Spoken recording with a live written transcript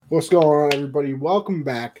What's going on, everybody? Welcome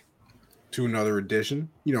back to another edition,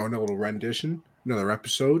 another little rendition, another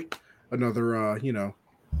episode, another,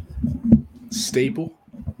 staple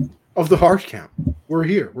of the Hard Count. We're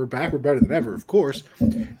here. We're back. We're better than ever, of course.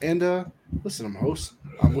 And listen, I'm host.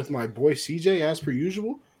 I'm with my boy CJ as per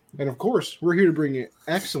usual. And of course, we're here to bring you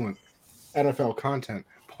excellent NFL content.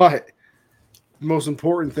 But the most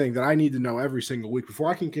important thing that I need to know every single week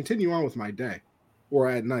before I can continue on with my day, or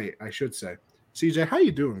at night, I should say. CJ, how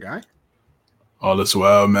you doing, guy? All is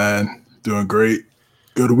well, man. Doing great.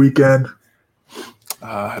 Good weekend.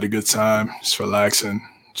 Had a good time. Just relaxing,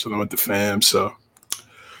 chilling with the fam. So,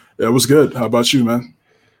 yeah, it was good. How about you, man?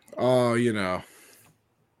 Oh,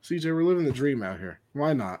 CJ, we're living the dream out here.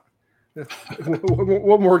 Why not?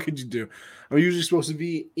 What more could you do? I'm usually supposed to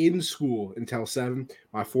be in school until 7.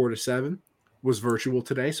 My 4 to 7 was virtual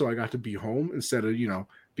today, so I got to be home instead of,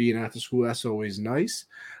 being at the school. That's always nice.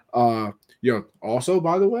 Also,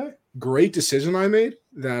 by the way, great decision I made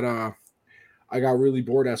that I got really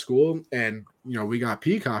bored at school, and we got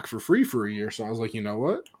Peacock for free for a year. So I was like, you know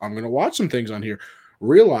what? I'm gonna watch some things on here.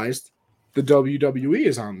 Realized the WWE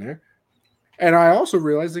is on there, and I also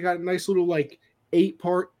realized they got a nice little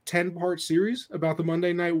 8-part, 10-part series about the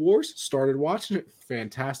Monday Night Wars. Started watching it.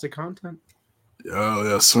 Fantastic content.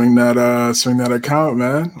 Yo, swing that account,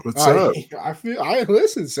 man. What's up? I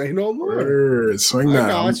listen. Say no more. Swing that. I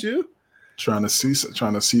got you. Trying to see some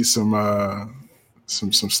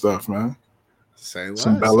stuff, man. Say less.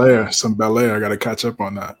 Some Bel Air. I got to catch up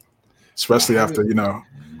on that, especially after what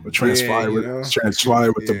transpired with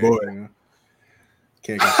the boy.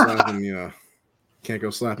 Can't go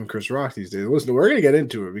slapping Chris Rock these days. Listen, we're gonna get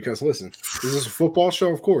into it because this is a football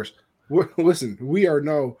show, of course. We're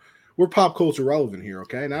pop culture relevant here,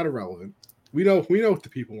 okay? Not irrelevant. We know what the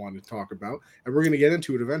people want to talk about, and we're gonna get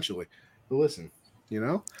into it eventually. But listen,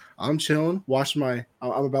 I'm chilling, watching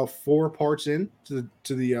I'm about 4 parts in to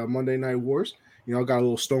the Monday Night Wars. Got a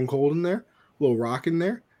little Stone Cold in there, a little Rock in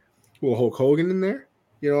there, a little Hulk Hogan in there.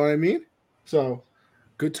 You know what I mean? So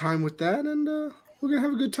good time with that, and we're gonna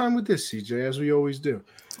have a good time with this, CJ, as we always do.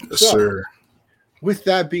 Yes, sir. With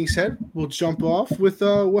that being said, we'll jump off with the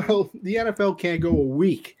NFL can't go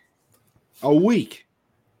a week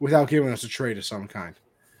without giving us a trade of some kind.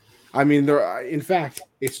 I mean, in fact,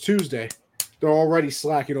 it's Tuesday. They're already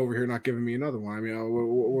slacking over here, not giving me another one. I mean,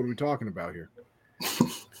 what are we talking about here?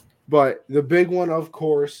 But the big one, of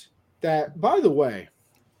course, that, by the way,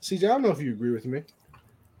 CJ, I don't know if you agree with me.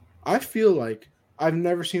 I feel like I've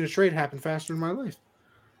never seen a trade happen faster in my life.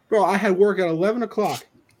 Bro, I had work at 11 o'clock.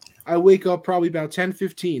 I wake up probably about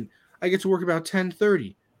 10:15. I get to work about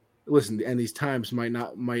 10:30. Listen, and these times might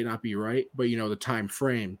not be right, but the time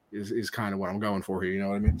frame is kind of what I'm going for here. You know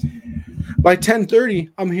what I mean? By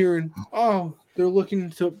 10:30, I'm hearing, they're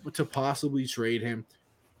looking to possibly trade him.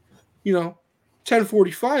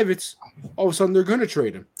 10:45, it's all of a sudden they're going to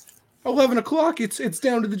trade him. 11 o'clock, it's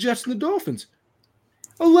down to the Jets and the Dolphins.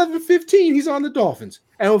 11:15, he's on the Dolphins,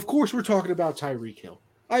 and of course we're talking about Tyreek Hill.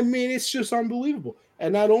 I mean, it's just unbelievable.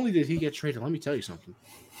 And not only did he get traded, let me tell you something.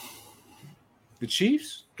 The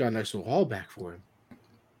Chiefs got a nice little haul back for him.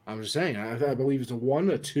 I'm just saying. I believe it's a 1,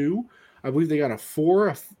 a 2. I believe they got a 4,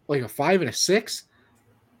 a 5, and a 6.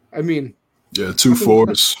 I mean, 2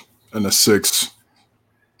 4s and a 6.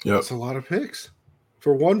 Yep, that's a lot of picks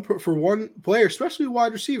for one player, especially a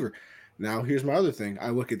wide receiver. Now, here's my other thing. I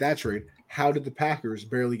look at that trade. How did the Packers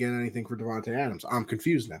barely get anything for Davante Adams? I'm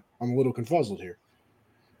confused now. I'm a little confuzzled here.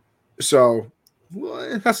 So,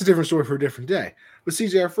 that's a different story for a different day. But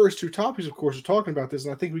CJ, our first 2 topics, of course, are talking about this,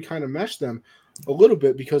 and I think we kind of meshed them a little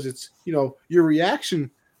bit because it's, your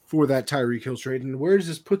reaction for that Tyreek Hill trade, and where does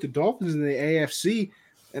this put the Dolphins in the AFC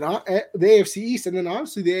and the AFC East, and then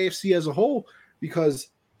honestly the AFC as a whole? Because,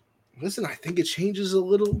 listen, I think it changes a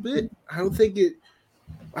little bit. I don't think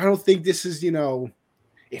this is,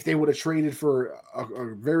 if they would have traded for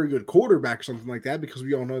a very good quarterback or something like that, because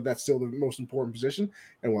we all know that's still the most important position.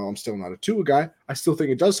 And while I'm still not a Tua guy, I still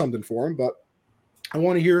think it does something for him. But I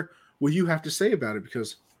want to hear what you have to say about it,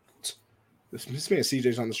 because this man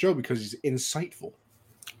CJ's on the show because he's insightful.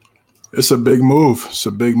 It's a big move.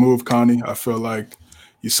 Connie. I feel like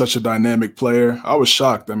he's such a dynamic player. I was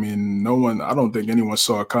shocked. I mean, I don't think anyone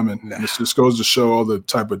saw it coming. Nah. It just goes to show all the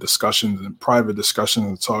type of discussions and private discussions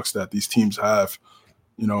and talks that these teams have.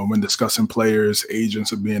 When discussing players,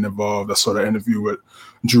 agents are being involved. I saw the interview with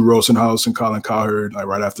Drew Rosenhaus and Colin Cowherd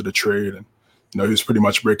right after the trade. And, he was pretty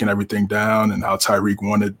much breaking everything down and how Tyreek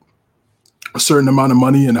wanted a certain amount of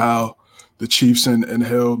money and how the Chiefs and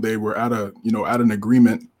Hill, they were at an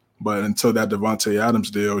agreement. But until that Davante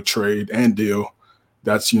Adams trade deal,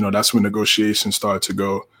 that's when negotiations started to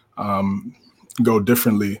go. go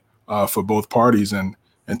differently for both parties, and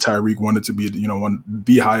Tyreek wanted to be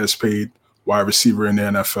the highest paid wide receiver in the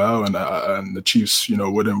NFL, and the Chiefs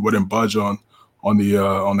wouldn't budge on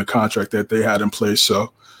the contract that they had in place.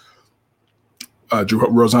 So Drew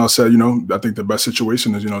Rosenhaus said, I think the best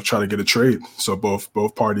situation is try to get a trade so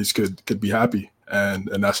both parties could be happy, and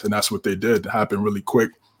that's what they did. It happened really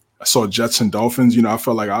quick. I saw Jets and Dolphins. I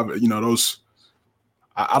felt like those.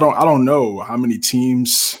 I don't know how many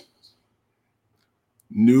teams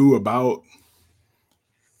knew about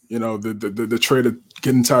the trade of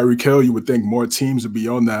getting Tyreek Hill. You would think more teams would be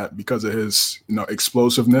on that because of his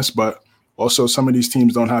explosiveness, but also some of these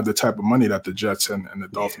teams don't have the type of money that the Jets and the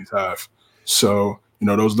Dolphins have. So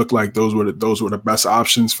those look like those were the best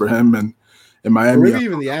options for him, and in Miami, or maybe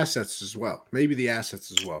even the assets as well.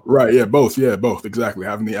 Right? Yeah, both. Exactly.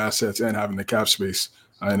 Having the assets and having the cap space,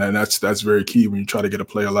 and that's very key when you try to get a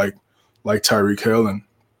player like Tyreek Hill, and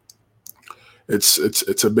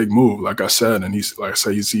it's a big move, like I said. And he's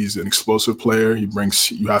an explosive player. You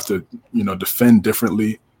have to defend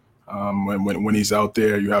differently when he's out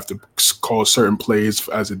there. You have to call certain plays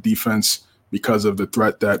as a defense because of the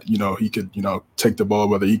threat that he could take the ball,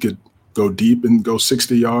 whether he could go deep and go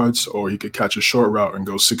 60 yards, or he could catch a short route and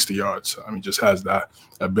go 60 yards. I mean, just has that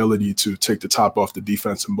ability to take the top off the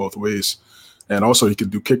defense in both ways. And also he could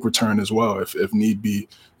do kick return as well if need be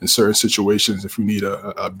in certain situations, if you need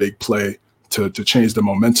a big play to change the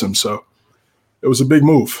momentum. So it was a big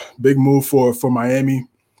move for Miami.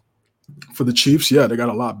 For the Chiefs, yeah, they got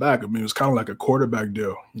a lot back. I mean, it was kind of like a quarterback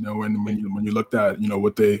deal, when you looked at,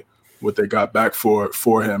 what they got back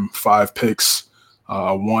for him, 5 picks,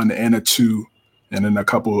 1 and a 2, and then a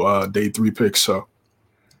couple day 3 picks. So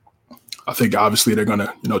I think obviously they're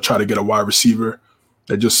gonna try to get a wide receiver.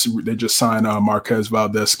 They just signed Marquez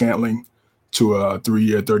Valdez-Scantling to a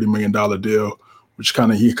 3-year, $30 million deal, which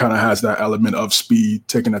he kind of has that element of speed,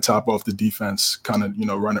 taking the top off the defense,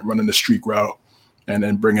 running the streak route, and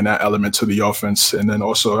then bringing that element to the offense. And then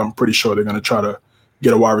also I'm pretty sure they're going to try to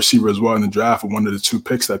get a wide receiver as well in the draft with one of the 2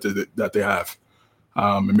 picks that they have.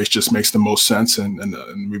 It just makes the most sense, and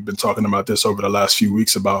we've been talking about this over the last few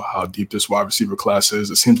weeks about how deep this wide receiver class is.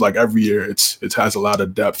 It seems like every year it has a lot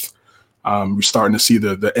of depth. We're starting to see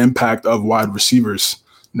the impact of wide receivers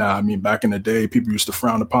now. I mean, back in the day, people used to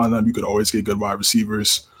frown upon them. You could always get good wide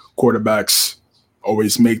receivers. Quarterbacks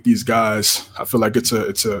always make these guys. I feel like it's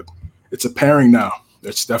a pairing now.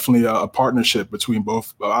 It's definitely a partnership between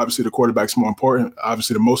both. Obviously, the quarterback's more important,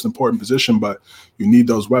 obviously the most important position, but you need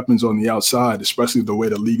those weapons on the outside, especially the way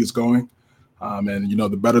the league is going. And,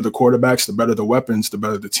 the better the quarterbacks, the better the weapons, the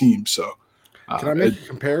better the team. So can I make a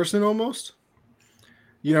comparison almost?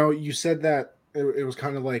 You said that it was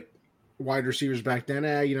kind of like wide receivers back then.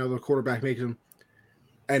 The quarterback makes them,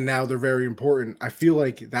 and now they're very important. I feel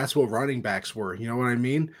like that's what running backs were. You know what I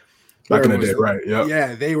mean? Back in the day, right? Yeah.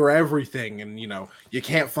 Yeah, they were everything. And, you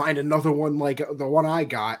can't find another one like the one I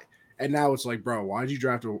got. And now it's like, bro, why'd you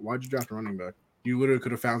draft a running back? You literally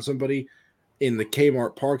could have found somebody in the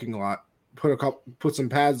Kmart parking lot, put some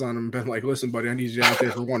pads on him, and been like, listen, buddy, I need you out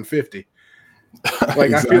there for 150.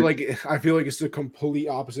 Like, exactly. I feel like it's the complete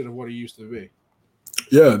opposite of what it used to be.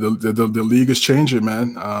 Yeah, the league is changing,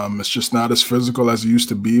 man. It's just not as physical as it used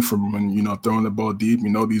to be from when, throwing the ball deep.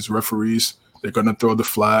 These referees, they're going to throw the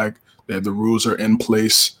flag. The rules are in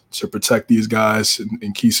place to protect these guys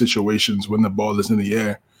in key situations when the ball is in the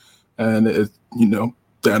air. And, the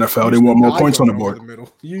NFL, they want more points on the board.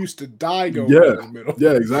 You used to die going over the middle.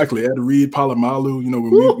 Yeah, exactly. Ed Reed, Palomalu,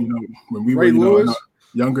 when we were in our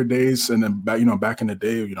younger days, and then back in the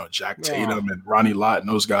day, Jack Tatum and Ronnie Lott and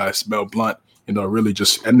those guys, Mel Blount, really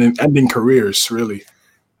just ending careers, really,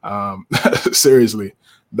 seriously,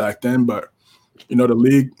 back then. But, the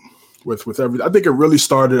league, with everything. I think it really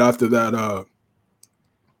started after that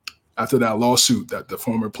lawsuit that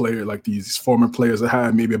the these former players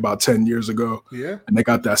had maybe about 10 years ago. Yeah. And they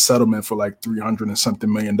got that settlement for like $300 and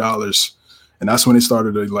something million. And that's when they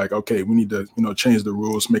started to okay, we need to, change the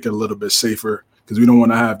rules, make it a little bit safer, because we don't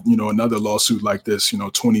want to have, another lawsuit like this,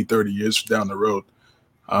 20, 30 years down the road.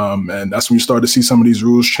 And that's when you start to see some of these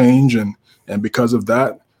rules change. And because of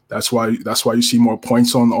that, that's why you see more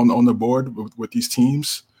points on the board with these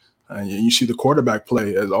teams. And you see the quarterback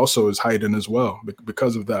play is heightened as well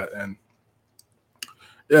because of that. And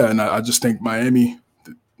and I just think Miami,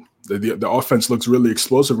 the offense looks really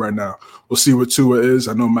explosive right now. We'll see what Tua is.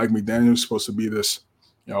 I know Mike McDaniel is supposed to be this,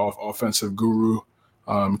 offensive guru,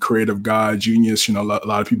 creative guy, genius. A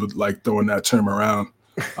lot of people like throwing that term around.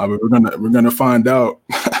 But we're gonna find out.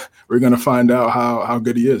 We're gonna find out how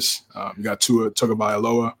good he is. We got Tua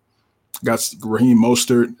Tagovailoa. Got Raheem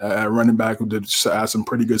Mostert at running back, who had some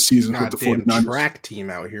pretty good seasons with the 49ers. Track team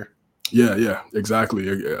out here. Yeah,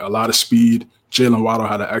 exactly. A lot of speed. Jalen Waddle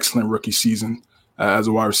had an excellent rookie season as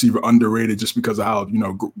a wide receiver, underrated just because of how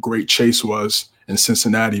great Chase was in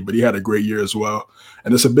Cincinnati, but he had a great year as well.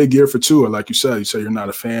 And it's a big year for Tua, like you said. You say you're not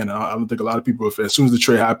a fan. I don't think a lot of people are fans. As soon as the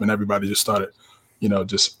trade happened, everybody just started,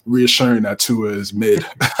 just reassuring that Tua is mid.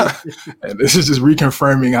 And this is just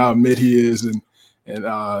reconfirming how mid he is, and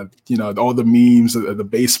all the memes, the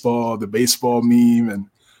baseball meme, and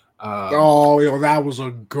that was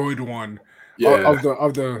a good one. Yeah.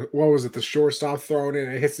 Of the what was it? The shortstop throwing it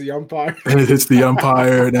and it hits the umpire. It hits the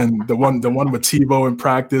umpire, and then the one with Tebow in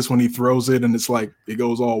practice when he throws it and it's like it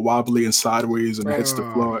goes all wobbly and sideways and it hits the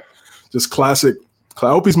floor. Just classic. I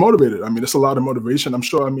hope he's motivated. I mean, it's a lot of motivation. I'm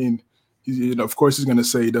sure. I mean, of course he's going to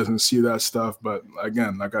say he doesn't see that stuff, but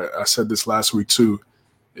again, like I said this last week too,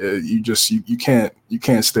 you can't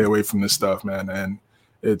stay away from this stuff, man, and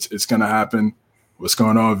it's going to happen. What's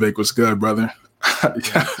going on, Vic? What's good, brother?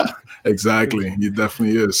 Exactly. He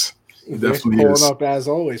definitely is. He definitely pulling up as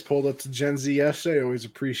always. Pulled up to Gen Z yesterday. Always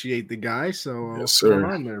appreciate the guy. So yes, sir. Come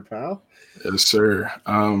on there, pal. Yes, sir.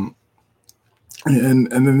 And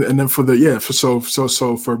then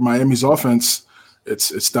for Miami's offense,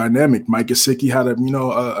 it's dynamic. Mike Gesicki had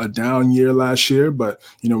a down year last year, but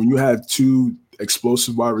when you had two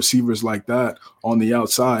explosive wide receivers like that on the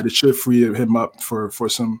outside, it should free him up for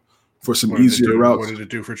some easier routes. What did it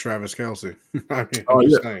do for Travis Kelce? I mean,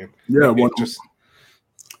 saying. Yeah,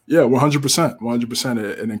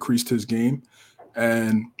 100%. It increased his game,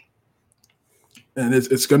 and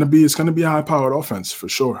it's gonna be a high powered offense for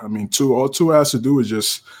sure. I mean, all Tua has to do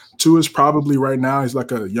is Tua is probably right now he's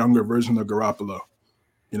like a younger version of Garoppolo.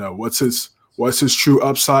 What's his true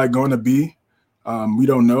upside going to be? We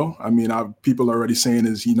don't know. I mean, people are already saying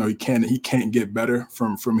he can't get better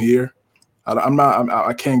from here.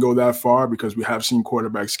 I can't go that far because we have seen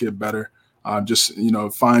quarterbacks get better. Just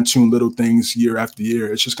fine-tune little things year after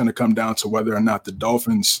year. It's just going to come down to whether or not the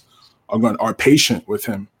Dolphins are patient with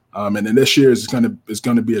him. And then this year is going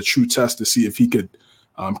to be a true test to see if he could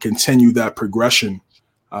continue that progression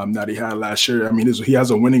that he had last year. I mean, he has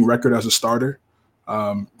a winning record as a starter.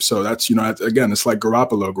 So that's again, it's like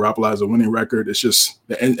Garoppolo. Garoppolo has a winning record. It's just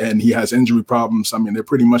and he has injury problems. I mean, they're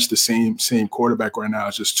pretty much the same quarterback right now.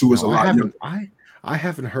 It's just Tua is a lot younger. I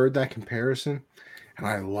haven't heard that comparison, and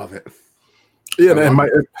I love it. Yeah,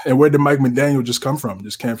 and where did Mike McDaniel just come from?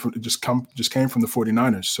 Just came from the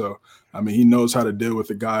 49ers. So I mean, he knows how to deal with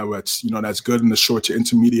a guy that's good in the short to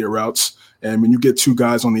intermediate routes. And when you get two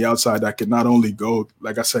guys on the outside that can not only go,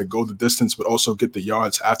 like I said, go the distance, but also get the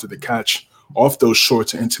yards after the catch off those short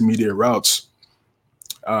to intermediate routes,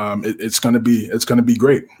 it's going to be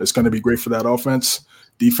great. It's going to be great for that offense.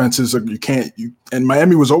 Defenses, and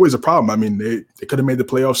Miami was always a problem. I mean, they could have made the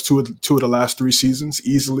playoffs two of the last 3 seasons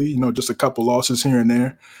easily. Just a couple losses here and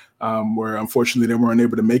there, where unfortunately they weren't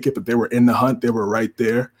able to make it, but they were in the hunt. They were right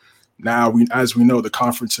there. Now, as we know, the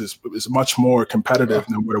conference is much more competitive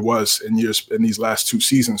than what it was in these last 2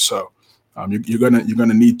 seasons. So you're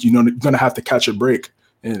gonna have to catch a break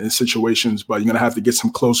in situations, but you're going to have to get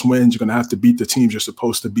some close wins. You're going to have to beat the teams you're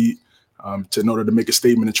supposed to beat in order to make a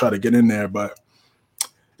statement and try to get in there. But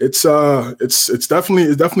it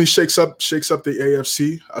definitely shakes up the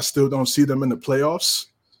AFC. I still don't see them in the playoffs.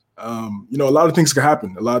 A lot of things can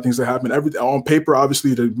happen. Everything on paper,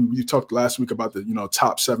 obviously, we talked last week about the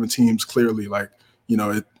top 7 teams. Clearly,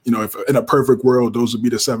 if in a perfect world, those would be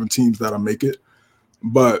the 7 teams that'll make it.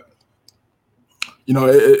 But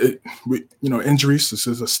injuries. This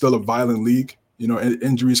is still a violent league.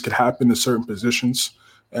 Injuries could happen to certain positions,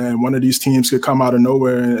 and one of these teams could come out of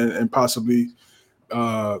nowhere and possibly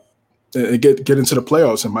get into the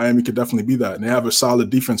playoffs. And Miami could definitely be that. And they have a solid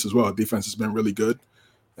defense as well. Defense has been really good,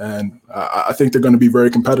 and I think they're going to be very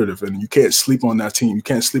competitive. And you can't sleep on that team. You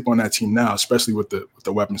can't sleep on that team now, especially with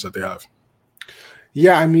the weapons that they have.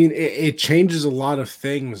 Yeah, I mean, it changes a lot of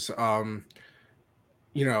things.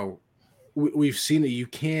 We've seen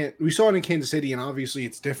it. We saw it in Kansas City, and obviously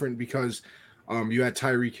it's different because you had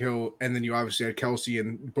Tyreek Hill, and then you obviously had Kelce,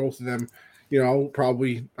 and both of them,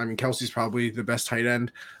 Kelce's probably the best tight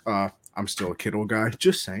end. I'm still a Kittle guy,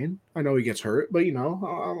 just saying. I know he gets hurt, but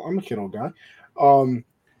I'm a Kittle guy.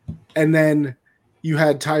 And then you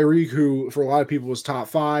had Tyreek, who for a lot of people was top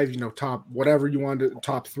 5, top whatever you wanted,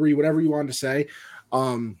 top 3, whatever you wanted to say.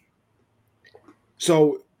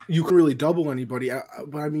 So you can really double anybody,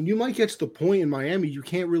 but I mean, you might get to the point in Miami you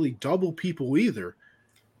can't really double people either,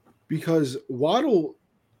 because Waddle,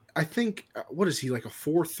 I think, what is he, like a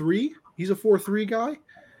 4.3? He's a 4.3 guy.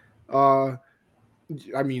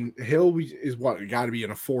 I mean, Hill is what got to be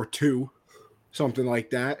in a 4.2, something like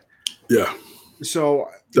that. Yeah. So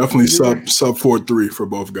definitely sub 4.3 for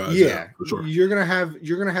both guys. Yeah, for sure. You're gonna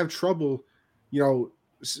have trouble,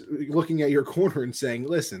 looking at your corner and saying,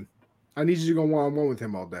 "Listen, I need you to go 1-on-1 with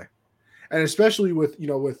him all day," and especially with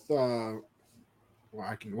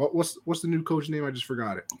what's the new coach name? I just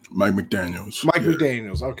forgot it. Mike McDaniels.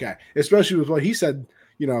 McDaniels. Okay, especially with what he said,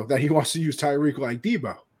 that he wants to use Tyreek like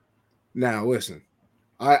Debo. Now, listen,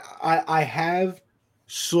 I have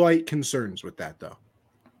slight concerns with that though,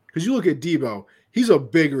 because you look at Debo, he's a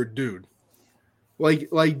bigger dude. Like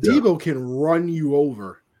Debo can run you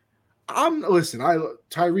over.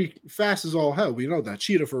 Tyreek fast as all hell. We know that,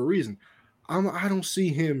 cheetah for a reason. I don't see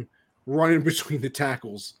him running between the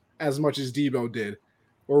tackles as much as Debo did,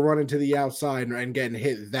 or running to the outside and getting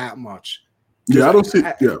hit that much. Yeah, I don't see.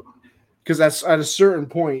 Yeah, because that's at a certain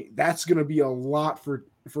point, that's going to be a lot for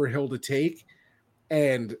Hill to take,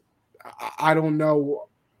 and I don't know.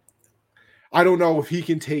 I don't know if he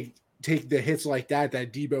can take the hits like that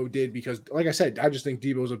Debo did, because, like I said, I just think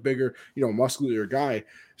Debo's a bigger, muscular guy.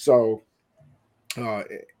 So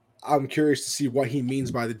I'm curious to see what he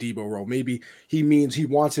means by the Debo role. Maybe he means he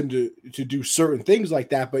wants him to do certain things like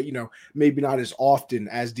that, but, maybe not as often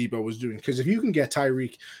as Debo was doing. Because if you can get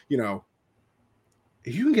Tyreek,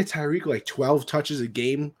 like 12 touches a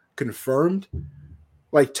game confirmed,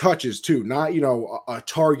 like touches too, not, a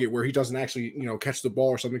target where he doesn't actually, catch the ball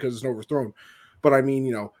or something because it's overthrown. But I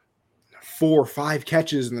mean, 4 or 5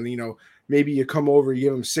 catches, and then, maybe you come over, you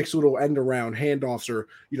give him 6 little end around handoffs, or,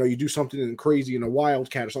 you do something crazy in a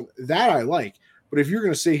wildcat or something that I like. But if you're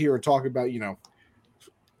going to sit here and talk about,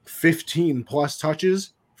 15 plus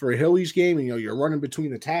touches for a Hill each game, and, you're running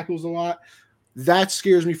between the tackles a lot, that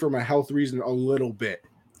scares me for my health reason a little bit,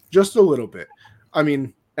 just a little bit. I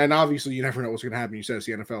mean, and obviously you never know what's going to happen. You said it's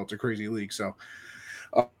the NFL, it's a crazy league. So,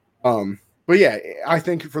 but yeah, I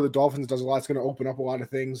think for the Dolphins, it does a lot. It's going to open up a lot of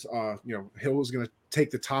things. Hill is going to take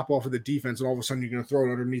the top off of the defense, and all of a sudden you're going to throw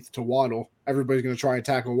it underneath to Waddle. Everybody's going to try and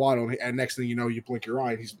tackle Waddle, and next thing you know, you blink your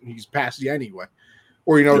eye, and he's past you anyway.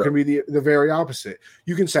 Or, it can be the very opposite.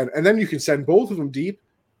 You can send both of them deep,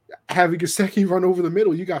 have a Gesicki run over the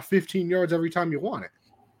middle. You got 15 yards every time you want it.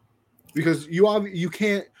 Because you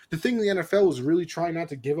can't. The thing in the NFL is really trying not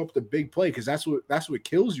to give up the big play, because that's what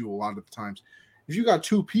kills you a lot of the times. If you got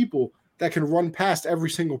 2 people that can run past every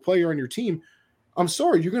single player on your team, I'm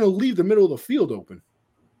sorry, you're going to leave the middle of the field open.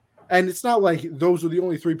 And it's not like those are the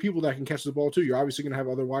only 3 people that can catch the ball too. You're obviously going to have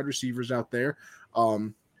other wide receivers out there.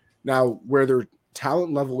 Now, where their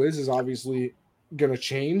talent level is obviously going to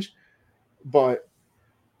change, but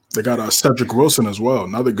they got Cedric Wilson as well,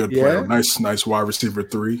 another good player. Nice wide receiver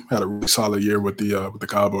 3. Had a really solid year with the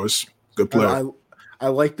Cowboys. Good player. I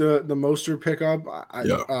like the Mostert pickup.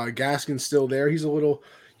 Gaskin's still there. He's a little,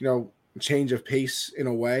 change of pace in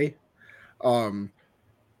a way. I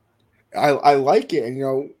like it,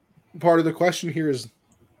 and part of the question here is,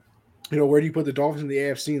 where do you put the Dolphins in the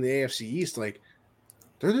AFC and the AFC East? Like,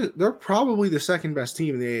 they're probably the second best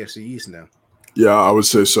team in the AFC East now. Yeah, I would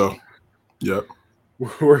say so. Yeah.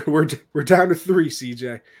 We're down to 3,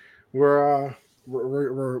 CJ. We're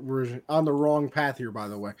on the wrong path here, by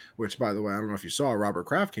the way. Which, by the way, I don't know if you saw, Robert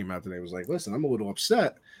Kraft came out today and was like, "Listen, I'm a little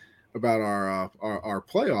upset about our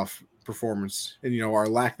playoff performance and our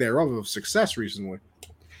lack thereof of success recently."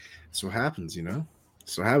 That's what happens,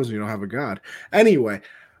 That's what happens when you don't have a god. Anyway,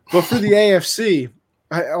 but for the AFC,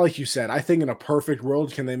 like you said, I think in a perfect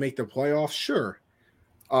world, can they make the playoffs? Sure.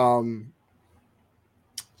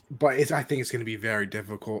 But I think it's going to be very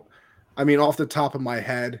difficult. I mean, off the top of my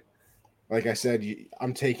head, like I said,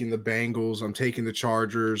 I'm taking the Bengals. I'm taking the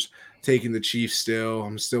Chargers, taking the Chiefs still.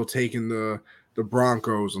 I'm still taking the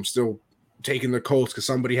Broncos. I'm still taking the Colts because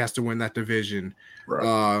somebody has to win that division.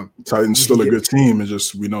 Right. Titans still a good team. It's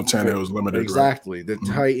just we know Tannehill is limited. Exactly. Right? The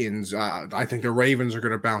Titans, I think the Ravens are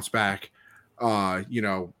going to bounce back. I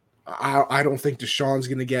don't think Deshaun's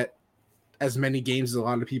going to get as many games as a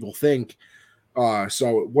lot of people think.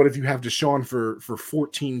 So what if you have Deshaun for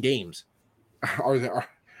 14 games?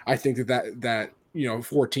 I think that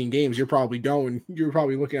 14 games, you're probably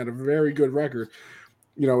looking at a very good record,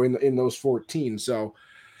 in those 14. So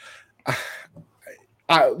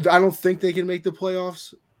I don't think they can make the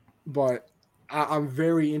playoffs, but I'm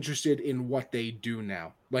very interested in what they do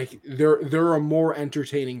now. Like they're a more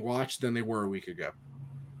entertaining watch than they were a week ago.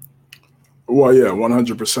 Well, yeah,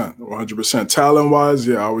 100%. 100%. Talent-wise,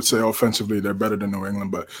 yeah, I would say offensively they're better than New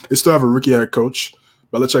England, but they still have a rookie head coach.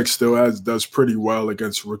 Belichick still does pretty well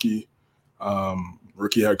against rookie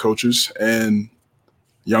head coaches. And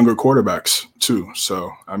younger quarterbacks too.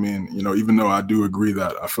 So, I mean, even though I do agree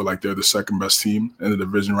that I feel like they're the second best team in the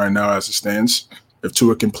division right now as it stands, if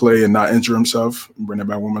Tua can play and not injure himself, bring it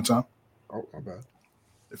back one more time. Oh, my bad.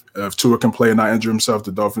 If Tua can play and not injure himself,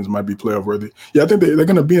 the Dolphins might be playoff worthy. Yeah, I think they're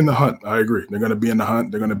going to be in the hunt. I agree. They're going to be in the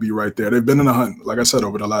hunt. They're going to be right there. They've been in the hunt, like I said,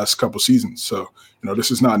 over the last couple seasons. So, this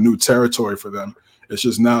is not new territory for them. It's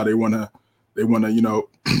just now they want to,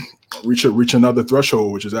 reach another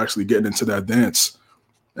threshold, which is actually getting into that dance.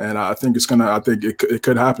 And I think it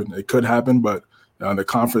could happen. It could happen, but the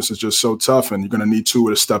conference is just so tough, and you're going to need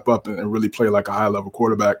Tua to step up and really play like a high level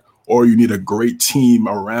quarterback, or you need a great team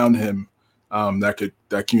around him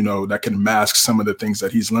that can mask some of the things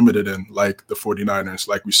that he's limited in, like the 49ers,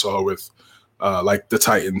 like we saw with like the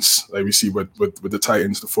Titans, like we see with the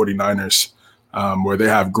Titans, the 49ers, where they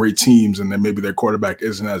have great teams and then maybe their quarterback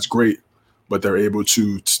isn't as great, but they're able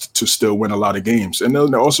to still win a lot of games. And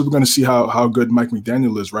they're also going to see how good Mike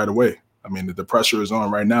McDaniel is right away. I mean, the pressure is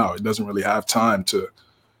on right now. It doesn't really have time to.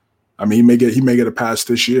 I mean, he may get a pass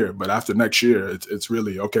this year, but after next year, it's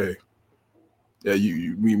really okay. Yeah,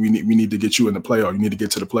 we need to get you in the playoff. You need to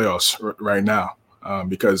get to the playoffs right now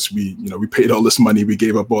because we paid all this money. We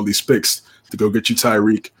gave up all these picks to go get you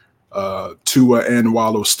Tyreek. Tua and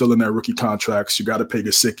Waddle still in their rookie contracts. You got to pay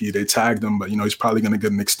Gesicki. They tagged him, but he's probably going to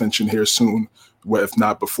get an extension here soon, if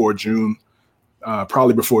not before June.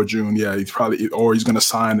 Probably before June. Yeah, he's going to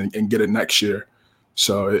sign and get it next year.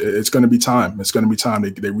 So it's going to be time. It's going to be time.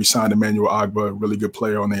 They re-signed Emmanuel Ogbah, a really good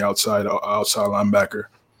player on the outside linebacker.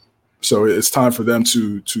 So it's time for them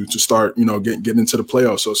to start, getting into the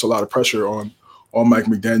playoffs. So it's a lot of pressure on Mike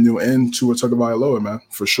McDaniel and Tua Tagovailoa, man,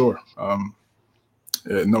 for sure.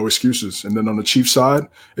 No excuses. And then on the Chiefs side,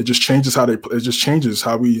 it just changes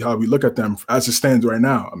how we look at them as it stands right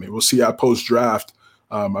now. I mean, we'll see at post draft.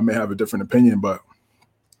 I may have a different opinion, but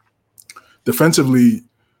defensively,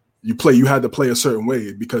 you had to play a certain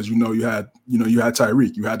way because you had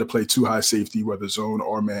Tyreek. You had to play too high safety, whether zone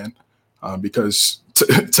or man, because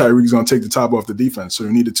Tyreek's going to take the top off the defense. So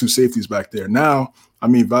you needed two safeties back there. Now, I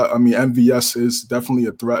mean, MVS is definitely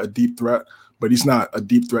a deep threat, but he's not a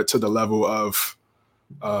deep threat to the level of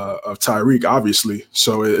Tyreek, obviously.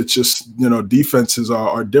 So it's just, defenses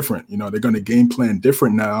are different. They're going to game plan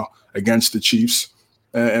different now against the Chiefs,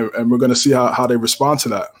 and we're going to see how they respond to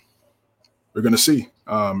that. We're going to see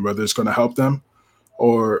whether it's going to help them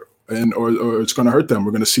or it's going to hurt them.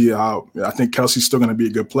 We're going to see how. I think Kelsey's still going to be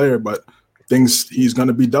a good player, but he's going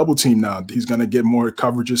to be double teamed now. He's going to get more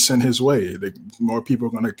coverages sent his way. More people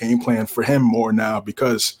are going to game plan for him more now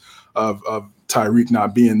because of Tyreek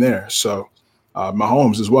not being there. So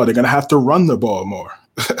Mahomes as well. They're going to have to run the ball more.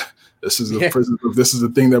 This is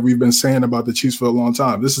the thing that we've been saying about the Chiefs for a long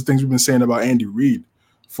time. This is things we've been saying about Andy Reid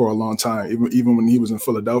for a long time. Even when he was in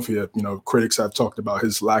Philadelphia, critics have talked about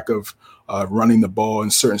his lack of running the ball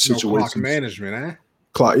in certain situations. Clock management, eh?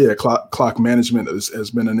 Clock management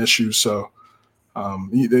has been an issue. So, some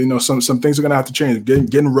things are going to have to change.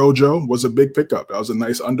 Getting Rojo was a big pickup. That was a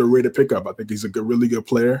nice underrated pickup. I think he's a really good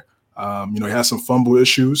player. He has some fumble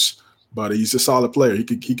issues, but he's a solid player. He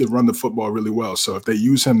could run the football really well. So if they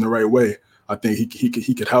use him the right way, I think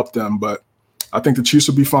he could help them. But I think the Chiefs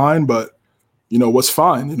will be fine. But what's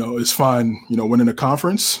fine? It's fine. Winning a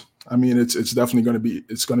conference. I mean, it's definitely going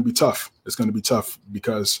to be tough. It's going to be tough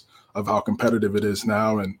because of how competitive it is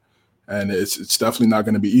now, and it's definitely not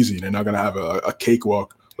going to be easy. They're not going to have a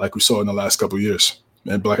cakewalk like we saw in the last couple of years.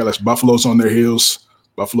 And Buffalo's on their heels.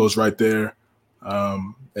 Buffalo's right there,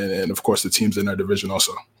 and of course the teams in their division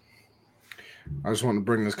also. I just want to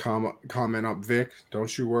bring this comment up, Vic.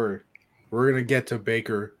 Don't you worry, we're going to get to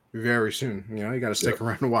Baker very soon. You got to stick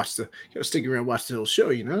around and watch the little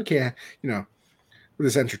show. Can't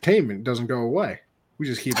this entertainment doesn't go away. We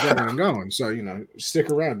just keep going and going. So, stick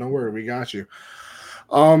around. Don't worry. We got you.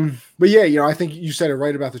 But yeah, I think you said it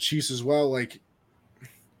right about the Chiefs as well. Like,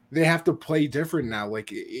 they have to play different now. Like,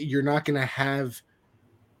 you're not going to have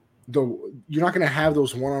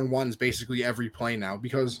those one-on-ones basically every play now,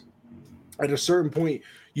 because at a certain point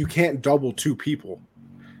you can't double two people.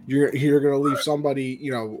 You're going to leave somebody,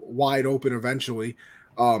 wide open eventually.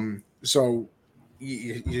 So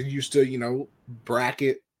you used to,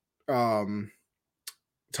 bracket Tyreek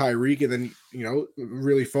and then,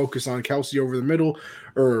 really focus on Kelsey over the middle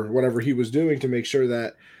or whatever he was doing to make sure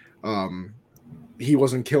that he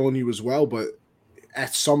wasn't killing you as well. But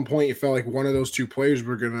at some point it felt like one of those two players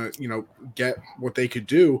were going to, get what they could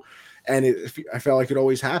do. And I felt like it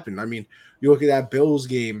always happened. I mean, you look at that Bills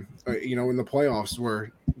game, in the playoffs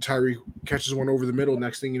where Tyreek catches one over the middle.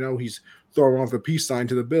 Next thing you know, he's throwing off the peace sign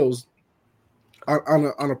to the Bills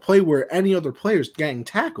on a play where any other player is getting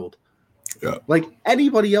tackled. Yeah. Like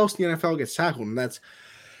anybody else in the NFL gets tackled, and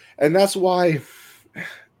that's why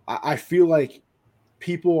I feel like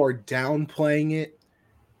people are downplaying it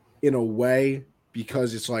in a way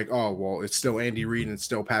because it's like, oh, well, it's still Andy Reid and it's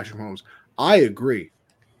still Patrick Mahomes. I agree.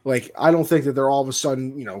 Like, I don't think that they're all of a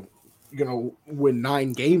sudden, going to win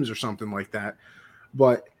 9 games or something like that.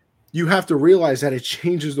 But you have to realize that it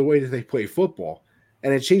changes the way that they play football.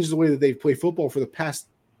 And it changes the way that they've played football for the past,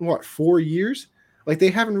 4 years? Like, they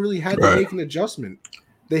haven't really had to make an adjustment.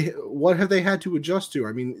 What have they had to adjust to?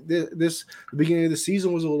 I mean, the beginning of the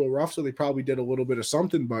season was a little rough, so they probably did a little bit of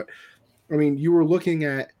something. But, I mean, you were looking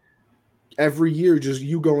at every year just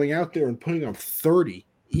you going out there and putting up 30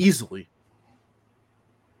 easily.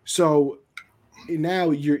 So now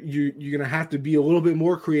you're going to have to be a little bit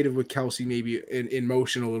more creative with Kelsey, maybe in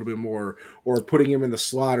motion a little bit more, or putting him in the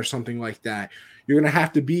slot or something like that. You're going to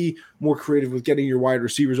have to be more creative with getting your wide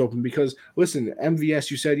receivers open because, listen, MVS,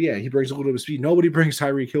 you said, yeah, he brings a little bit of speed. Nobody brings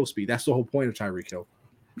Tyreek Hill speed. That's the whole point of Tyreek Hill.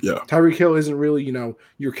 Yeah. Tyreek Hill isn't really,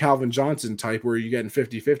 your Calvin Johnson type where you're getting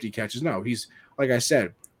 50-50 catches. No, he's, like I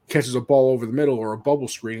said, catches a ball over the middle or a bubble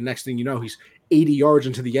screen. And next thing you know, he's 80 yards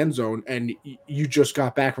into the end zone, and you just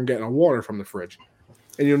got back from getting a water from the fridge,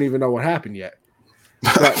 and you don't even know what happened yet.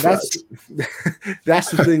 That's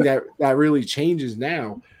the thing that really changes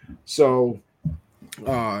now. So,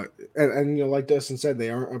 and like Dustin said, they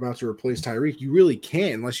aren't about to replace Tyreek. You really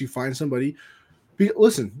can't unless you find somebody.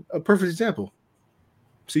 Listen, a perfect example.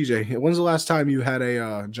 CJ, when's the last time you had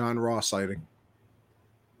a John Ross sighting?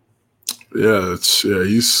 Yeah,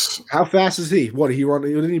 he's. How fast is he? What did he run?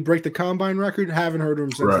 Didn't he break the combine record? Haven't heard of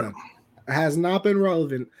him since then. It has not been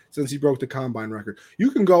relevant since he broke the combine record.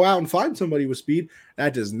 You can go out and find somebody with speed.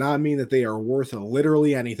 That does not mean that they are worth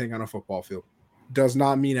literally anything on a football field. Does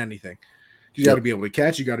not mean anything. You got to be able to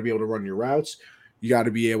catch. You got to be able to run your routes. You got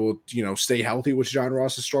to be able to, stay healthy, which John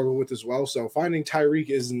Ross has struggled with as well. So finding Tyreek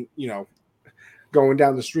isn't, going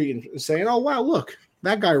down the street and saying, oh, wow, look,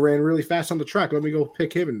 that guy ran really fast on the track. Let me go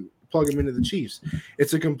pick him and plug him into the Chiefs.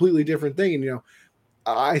 It's a completely different thing. And,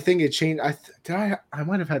 I think it changed. I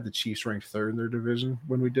might have had the Chiefs ranked 3rd in their division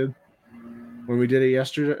when we did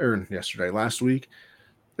it last week.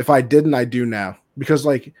 If I didn't, I do now, because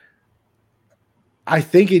I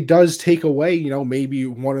think it does take away, maybe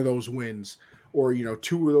one of those wins or,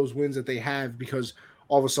 2 of those wins that they have, because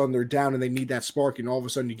all of a sudden they're down and they need that spark, and all of a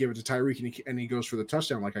sudden you give it to Tyreek and he goes for the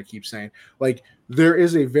touchdown, like I keep saying. Like, there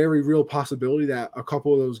is a very real possibility that a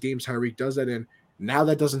couple of those games Tyreek does that in. Now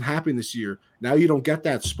that doesn't happen this year. Now you don't get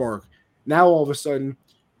that spark. Now all of a sudden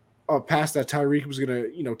a pass that Tyreek was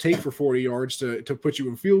going to, take for 40 yards to put you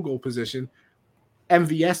in field goal position,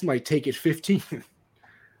 MVS might take it 15.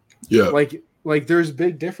 Yeah. Like there's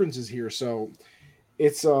big differences here. So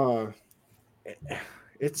it's a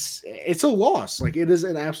loss. Like, it is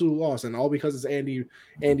an absolute loss. And all because it's Andy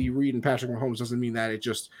Reid and Patrick Mahomes doesn't mean that it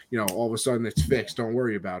just, all of a sudden it's fixed. Don't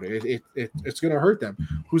worry about it. It's going to hurt them.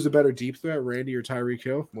 Who's the better deep threat, Randy or Tyreek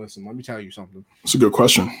Hill? Listen, let me tell you something. It's a good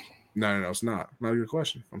question. No, it's not. Not a good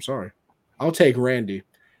question. I'm sorry. I'll take Randy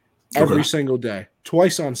every single day.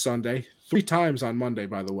 Twice on Sunday, 3 times on Monday,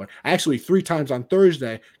 by the way. Actually, 3 times on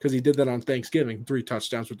Thursday, because he did that on Thanksgiving. 3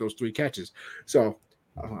 touchdowns with those 3 catches. So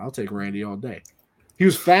I'll take Randy all day. He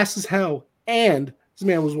was fast as hell, and this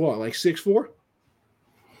man was what, like 6'4"?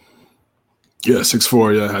 Yeah,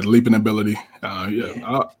 6'4". Yeah, had leaping ability.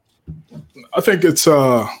 I think it's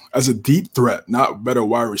as a deep threat, not better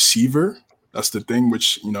wide receiver. That's the thing.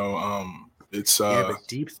 Which it's but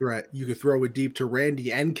deep threat. You could throw it deep to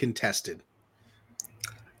Randy and contested.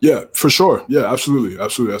 Yeah, for sure. Yeah, absolutely.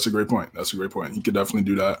 That's a great point. He could definitely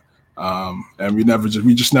do that. And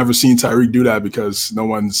we just never seen Tyreek do that because no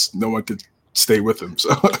one could stay with him.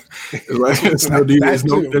 So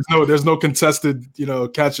there's no contested,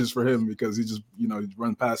 catches for him because he just, he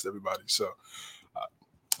run past everybody. So,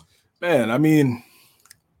 man, I mean,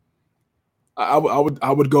 I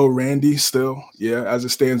would go Randy still. Yeah. As it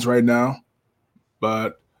stands right now,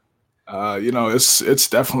 but it's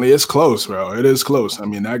definitely close, bro. It is close. I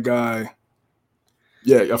mean, that guy.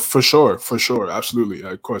 Yeah, for sure. Absolutely.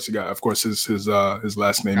 Of course, his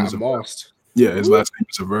last name is lost. Yeah, his last name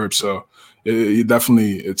is a verb, so it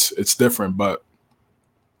definitely it's different, but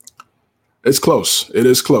it's close. It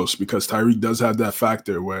is close because Tyreek does have that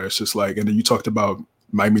factor where it's just like, and then you talked about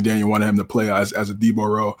Mike McDaniel wanted him to play as a Debo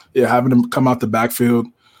role. Yeah, having him come out the backfield,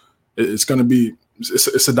 it's going to be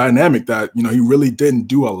it's a dynamic that he really didn't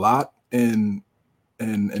do a lot in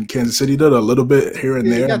Kansas City. Did a little bit here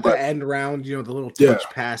and there. You got the end round, the little touch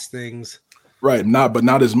pass things. Right,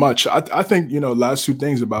 not as much. I think last 2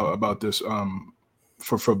 things about this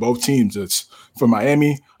for both teams. It's for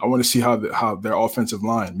Miami. I want to see how their offensive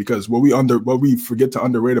line, because what we forget to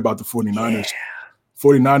underrate about the 49ers.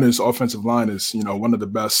 49ers offensive line is, one of the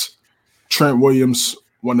best. Trent Williams,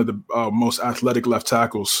 one of the most athletic left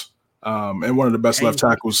tackles, and one of the best left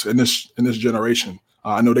tackles in this generation.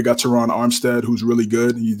 I know they got Teron Armstead, who's really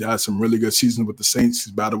good. He had some really good seasons with the Saints.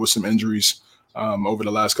 He's battled with some injuries over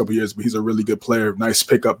the last couple of years, but he's a really good player. Nice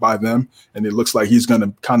pickup by them, and it looks like he's going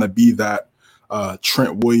to kind of be that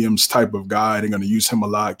Trent Williams type of guy. They're going to use him a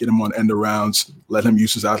lot, get him on end arounds, let him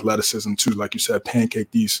use his athleticism too. Like you said, pancake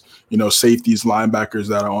these, safeties, linebackers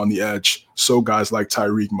that are on the edge. So guys like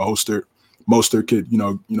Tyreek, Mostert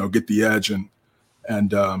could, get the edge and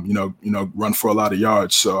run for a lot of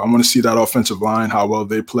yards. So I want to see that offensive line, how well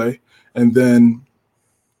they play. And then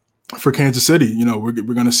for Kansas City, we're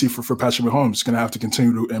going to see for Patrick Mahomes, he's going to have to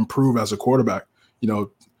continue to improve as a quarterback.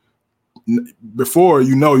 Before,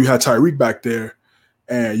 you had Tyreek back there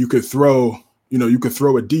and you could throw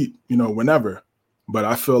it deep, whenever. But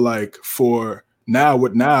I feel like for now,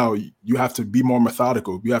 you have to be more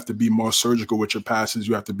methodical. You have to be more surgical with your passes.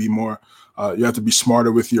 You have to be more, you have to be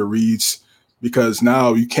smarter with your reads, because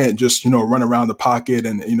now you can't just, run around the pocket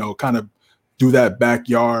and, kind of do that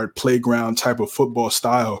backyard playground type of football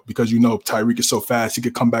style, because, Tyreek is so fast. He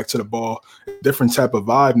could come back to the ball, different type of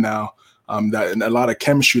vibe now, that and a lot of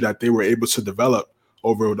chemistry that they were able to develop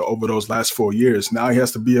over those last 4 years. Now he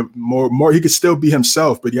has to be more. He could still be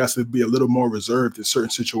himself, but he has to be a little more reserved in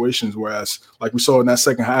certain situations. Whereas, like we saw in that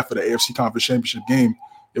second half of the AFC Conference Championship game,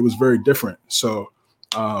 it was very different. So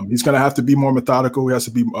he's going to have to be more methodical. He has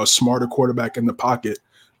to be a smarter quarterback in the pocket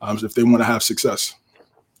if they want to have success.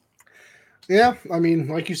 Yeah, I mean,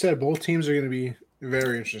 like you said, both teams are going to be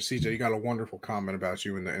very interesting. CJ, you got a wonderful comment about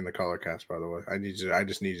you in the color cast, by the way. I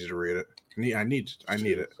just need you to read it. I need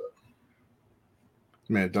it.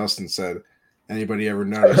 Man, Dustin said, anybody ever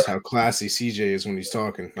notice how classy CJ is when he's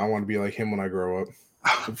talking? I want to be like him when I grow up.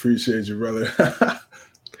 I appreciate you, brother.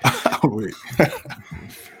 Wait.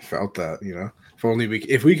 Felt that, If only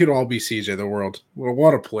if we could all be CJ, the world.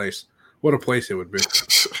 What a place. What a place it would be.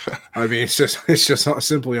 I mean, it's just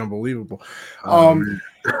simply unbelievable.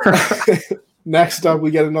 Next up,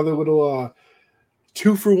 we get another little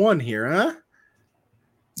 2-for-1 here, huh?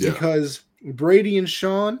 Yeah. Because Brady and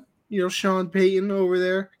Sean, Sean Payton over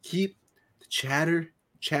there, keep the chatter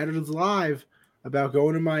alive about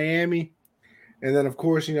going to Miami. And then, of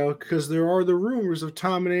course, because there are the rumors of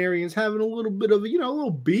Tom and Arians having a little bit of, a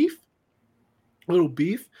little beef.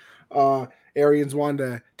 Arians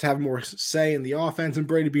wanted to have more say in the offense, and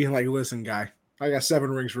Brady being like, listen, guy, I got 7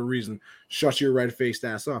 rings for a reason. Shut your red-faced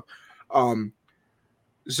ass up.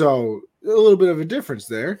 So a little bit of a difference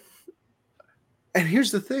there. And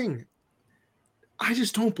here's the thing. I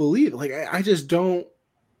just don't believe it. Like, I just don't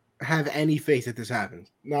have any faith that this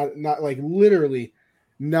happens. Not like literally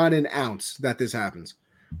not an ounce that this happens.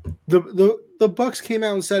 The Bucks came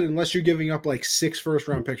out and said, unless you're giving up like 6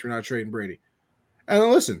 first-round picks, we're not trading Brady. And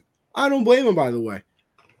listen, I don't blame him, by the way.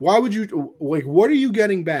 Why would you, what are you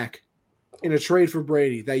getting back in a trade for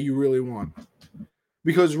Brady that you really want?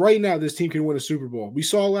 Because right now, this team can win a Super Bowl. We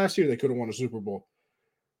saw last year they could have won a Super Bowl.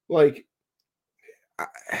 Like,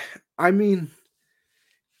 I mean,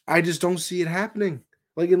 I just don't see it happening.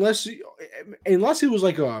 Like, unless it was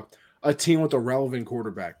like a team with a relevant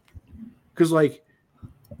quarterback. Because, like,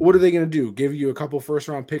 what are they going to do? Give you a couple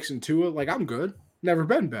first-round picks into it? Like, I'm good. Never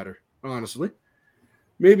been better, honestly.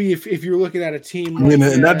 Maybe if you're looking at a team, I mean,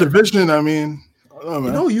 in that division, I mean, I don't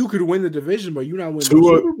know, man. You could win the division, but you're not winning the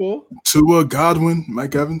Super Bowl. Tua, Godwin,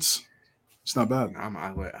 Mike Evans, it's not bad.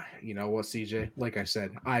 You know what, CJ? Like I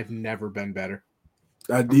said, I've never been better.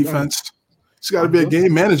 That defense, it's got to be a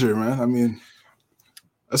game manager, man. I mean,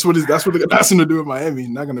 that's what they're gonna ask him to do in Miami.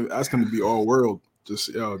 Not gonna ask him to be all world.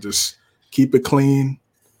 Just keep it clean.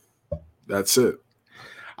 That's it.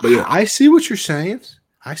 But yeah, I see what you're saying.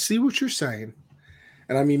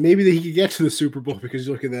 And I mean, maybe he could get to the Super Bowl because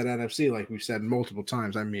you look at that NFC, like we've said multiple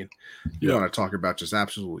times. I mean, you want to talk about just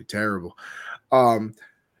absolutely terrible. Like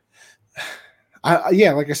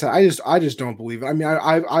I said, I just don't believe it. I mean,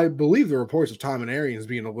 I believe the reports of Tom and Arians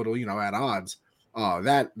being a little, at odds.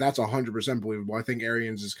 That's 100% believable. I think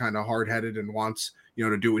Arians is kind of hard headed and wants,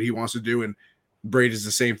 to do what he wants to do, and Brady's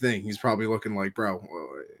the same thing. He's probably looking like, bro,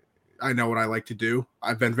 I know what I like to do.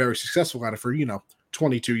 I've been very successful at it for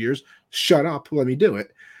 22 years. Shut up, let me do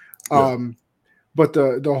it. Yeah. But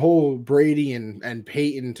the whole Brady and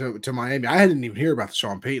Peyton to Miami, I didn't even hear about the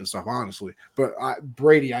Sean Payton stuff, honestly. But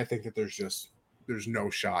Brady, I think that there's no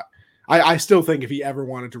shot. I still think if he ever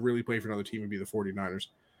wanted to really play for another team, it'd be the 49ers.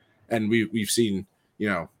 And we've seen,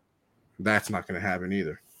 that's not going to happen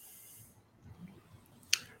either.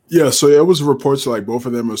 Yeah, so it was reports like both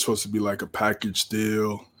of them were supposed to be like a package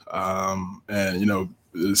deal. And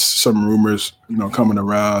there's some rumors, coming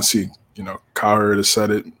around. See, Cowherd has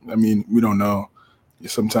said it. I mean, we don't know.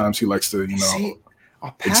 Sometimes he likes to, See,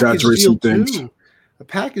 a package exaggerate deal some things. too. A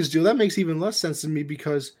package deal that makes even less sense to me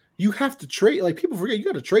because you have to trade. Like people forget, you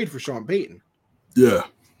got to trade for Sean Payton. Yeah,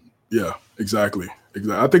 exactly.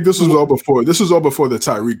 I think this was all before. This was all before the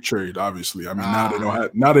Tyreek trade. Obviously, I mean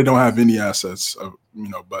now they don't have any assets.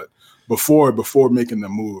 But before making the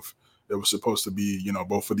move, it was supposed to be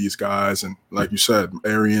both of these guys, and like you said,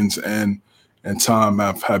 Arians and Tom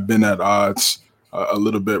have been at odds a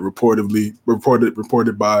little bit. Reported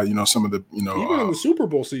by some of the even in the Super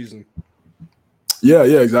Bowl season. Yeah,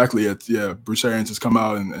 exactly. Bruce Arians has come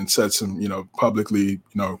out and said some publicly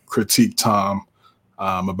critique Tom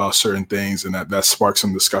about certain things, and that sparked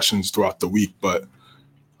some discussions throughout the week. But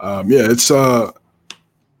it's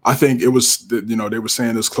I think it was they were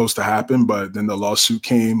saying it was close to happen, but then the lawsuit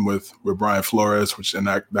came with Brian Flores, and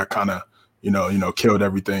that kind of killed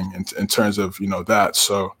everything in terms of that.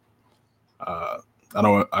 So I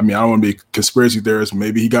don't want to be conspiracy theorist.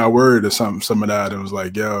 Maybe he got word or some of that. It was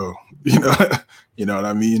like, yo, you know what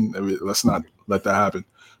I mean? Let's not let that happen.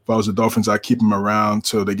 If I was the Dolphins, I'd keep him around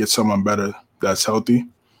till they get someone better that's healthy.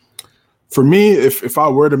 For me, if I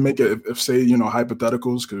were to make it, if say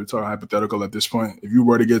hypotheticals, because we're talking hypothetical at this point, if you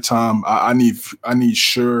were to get Tom, I need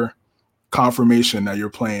sure confirmation that you're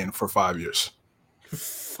playing for 5 years.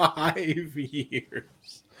 5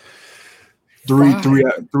 years. Three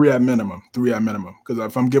at minimum. Because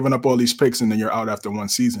if I'm giving up all these picks and then you're out after one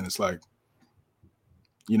season, it's like,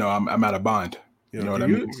 I'm at a bind. You know what I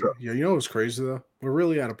mean? So, yeah, what's crazy though? We're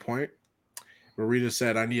really at a point where we just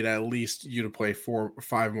said I need at least you to play 4 or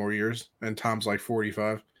 5 more years, and Tom's like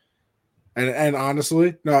 45. And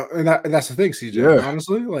honestly, no, and that's the thing, CJ. Yeah.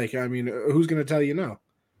 Honestly, like I mean, who's gonna tell you no?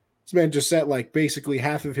 This man just set like basically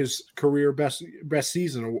half of his career best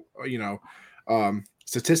season,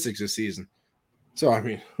 statistics this season. So I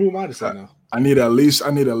mean, who am I to say no? I need at least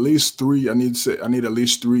 3. I need at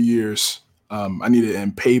least 3 years. I need it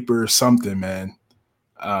in paper, something, man.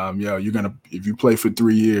 If you play for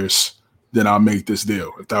 3 years, then I'll make this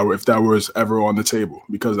deal. If that was ever on the table,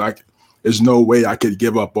 because there's no way I could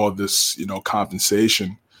give up all this,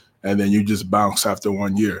 compensation, and then you just bounce after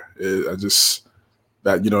 1 year. That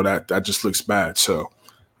just looks bad. So,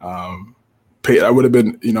 that would have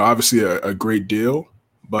been, obviously a great deal,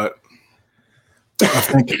 but I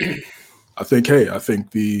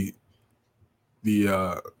think the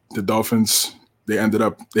Dolphins, they had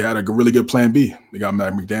a really good plan B. They got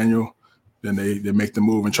Matt McDaniel, then they make the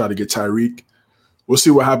move and try to get Tyreek. We'll see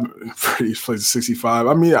what happens. He plays 65.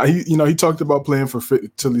 I mean, he talked about playing for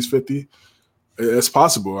till he's 50. It's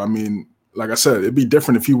possible. I mean, like I said, it'd be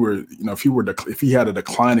different if he had a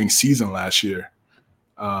declining season last year.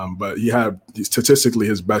 But he had statistically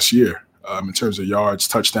his best year in terms of yards,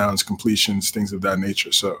 touchdowns, completions, things of that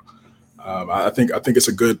nature. So I think it's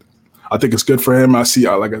good for him.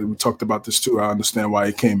 We talked about this too. I understand why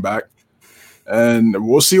he came back, and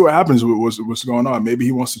we'll see what happens with what's going on. Maybe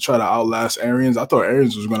he wants to try to outlast Arians. I thought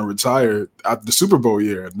Arians was going to retire after the Super Bowl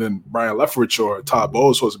year, and then Brian Leftwich or Todd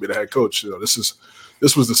Bowles was supposed to be the head coach.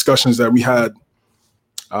 This was discussions that we had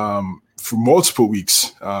for multiple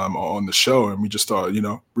weeks on the show, and we just thought,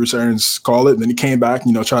 Bruce Arians call it, and then he came back,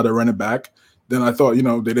 tried to run it back. Then I thought,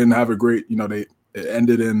 they didn't have a great, it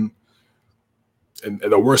ended in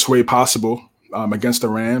the worst way possible against the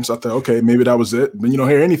Rams. I thought, okay, maybe that was it. But you don't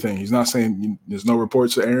hear anything. He's not saying, there's no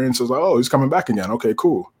reports to Arians. So it's like, oh, he's coming back again. Okay,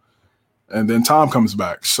 cool. And then Tom comes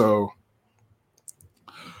back. So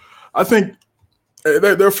I think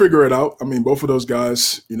they'll figure it out. I mean, both of those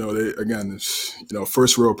guys, it's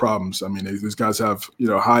first world problems. I mean, these guys have,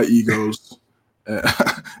 high egos.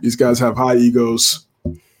 These guys have high egos.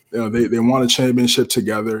 They want a championship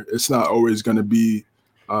together. It's not always going to be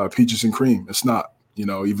peaches and cream. It's not,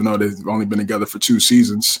 even though they've only been together for 2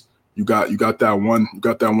 seasons. You got that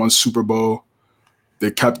one Super Bowl. They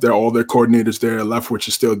kept all their coordinators there. Leftwich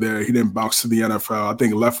is still there. He didn't bounce to the NFL. I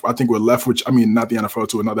think with Leftwich, not the NFL,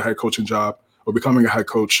 to another head coaching job or becoming a head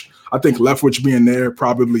coach. I think Leftwich being there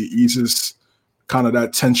probably eases kind of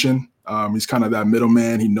that tension. He's kind of that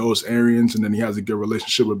middleman. He knows Arians, and then he has a good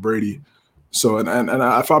relationship with Brady. So, and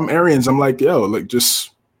if I'm Arians, I'm like, yo, like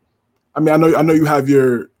just, I know you have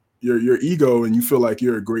your ego and you feel like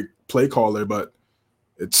you're a great play caller, but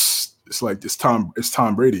it's like it's Tom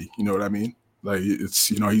Brady. You know what I mean? Like he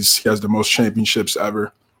has the most championships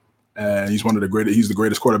ever, and he's the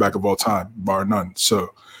greatest quarterback of all time, bar none.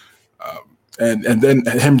 So, And then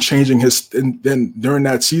him changing and then during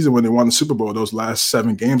that season when they won the Super Bowl, those last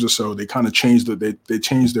 7 games or so, they kind of changed they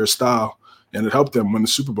changed their style, and it helped them win the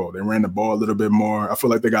Super Bowl. They ran the ball a little bit more. I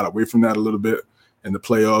feel like they got away from that a little bit in the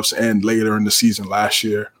playoffs and later in the season last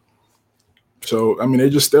year. So I mean,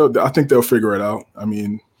 I think they'll figure it out. I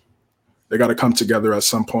mean, they got to come together at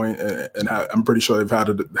some point, and I'm pretty sure they've had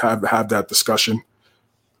to have that discussion.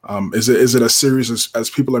 Is it as serious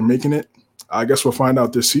as people are making it? I guess we'll find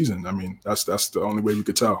out this season. I mean, that's the only way we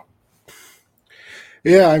could tell.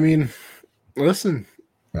 Yeah, I mean, listen,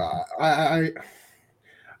 I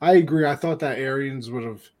agree. I thought that Arians would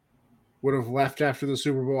have left after the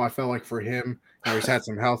Super Bowl. I felt like for him, he's had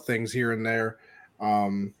some health things here and there.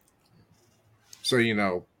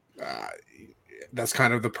 So that's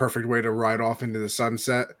kind of the perfect way to ride off into the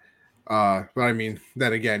sunset. But I mean,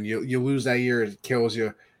 then again, you lose that year, it kills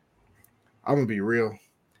you. I'm gonna be real.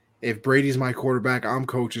 If Brady's my quarterback, I'm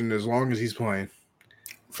coaching as long as he's playing.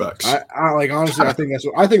 Facts. I like honestly, I think that's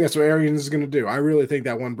what Arians is gonna do. I really think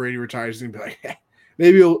that when Brady retires, he's gonna be like,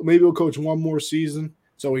 maybe he'll coach one more season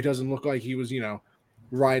so he doesn't look like he was,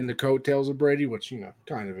 riding the coattails of Brady, which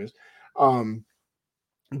kind of is.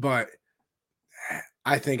 But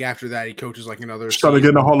I think after that he coaches like another. He's trying to get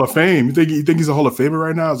in the Hall of Fame. You think he's a Hall of Famer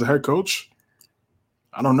right now as a head coach?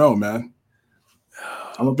 I don't know, man.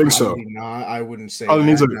 I don't think so. I wouldn't say. Probably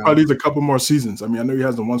needs a couple more seasons. I mean, I know he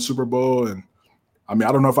has the one Super Bowl, and I mean,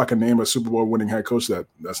 I don't know if I can name a Super Bowl winning head coach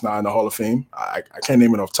that's not in the Hall of Fame. I can't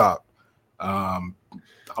name it off top. I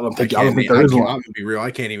don't think there is one. I'm gonna be real.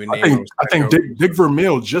 I can't even name. I think Dick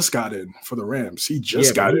Vermeil just got in for the Rams. He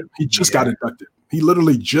just got in. He just got inducted. He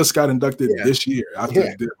literally just got inducted this year after he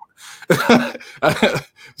did.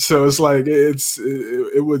 So it's like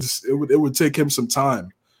it would take him some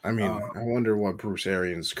time. I mean, I wonder what Bruce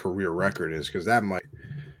Arians' career record is, because that might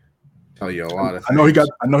tell you a lot of things. I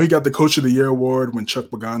know he got the Coach of the Year award when Chuck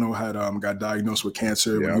Pagano had got diagnosed with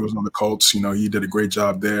cancer when he was on the Colts. He did a great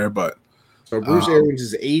job there. But so Bruce Arians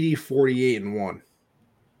is 80-48-1.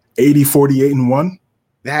 80-48-1,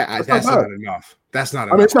 that's not enough. That's not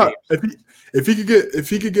enough. I mean, it's not. If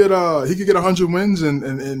he could get 100 wins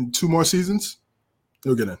in 2 more seasons,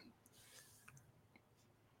 he'll get in.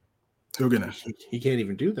 He'll get in. He can't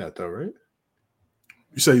even do that though, right?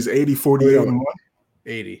 You say he's 80-48-1?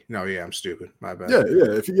 80. No, yeah, I'm stupid. My bad. Yeah.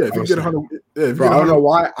 If you get 100, bro, I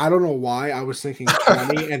don't know why. I was thinking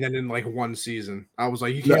 20, and then in like one season, I was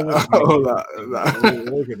like, you can't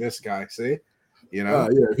look at this guy. See,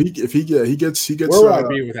 if he gets. Where would I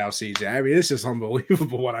be without CJ? I mean, it's just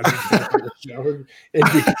unbelievable what I do.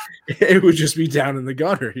 It would just be down in the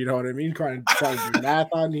gutter. You know what I mean? Trying to do math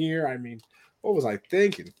on here. I mean, what was I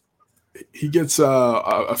thinking? He gets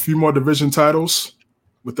a few more division titles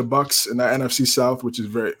with the Bucs in the NFC South, which is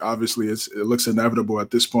very obviously it looks inevitable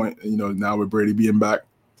at this point. Now with Brady being back,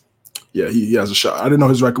 yeah, he has a shot. I didn't know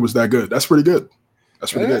his record was that good. That's pretty good.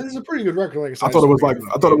 That's pretty good. It's a pretty good record. Like I said, I thought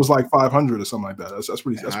it was like 500 or something like that. That's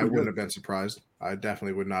pretty. That's I pretty wouldn't have been surprised. I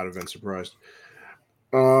definitely would not have been surprised.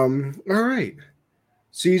 All right,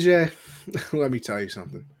 CJ, let me tell you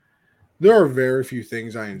something. There are very few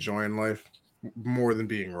things I enjoy in life more than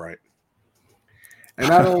being right. And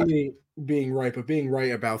not only being right, but being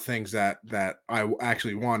right about things that I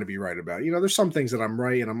actually want to be right about. There's some things that I'm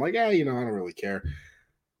right, and I'm like, I don't really care.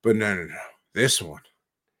 But no. This one,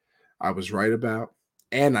 I was right about,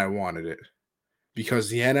 and I wanted it. Because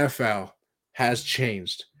the NFL has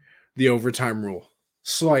changed the overtime rule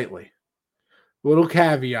slightly. Little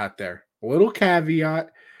caveat there.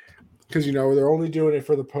 Because, they're only doing it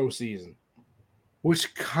for the postseason.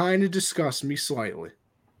 Which kind of disgusts me slightly.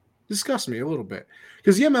 Disgust me a little bit,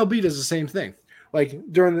 because the MLB does the same thing. Like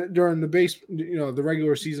during the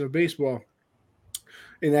regular season of baseball,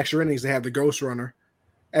 in extra innings they have the ghost runner,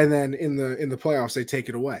 and then in the playoffs they take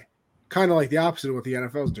it away. Kind of like the opposite of what the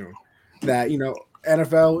NFL is doing. That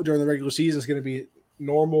NFL during the regular season is going to be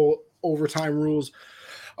normal overtime rules.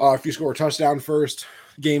 If you score a touchdown first,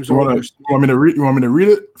 game's over. You want me to read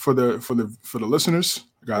it for the listeners?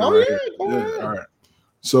 I got it right here. Yeah. All right.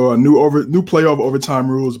 So new playoff overtime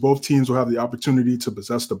rules. Both teams will have the opportunity to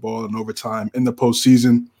possess the ball in overtime in the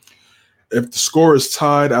postseason. If the score is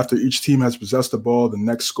tied after each team has possessed the ball, the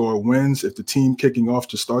next score wins. If the team kicking off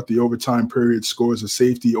to start the overtime period scores a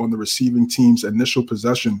safety on the receiving team's initial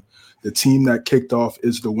possession, the team that kicked off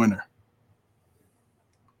is the winner.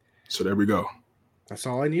 So there we go. That's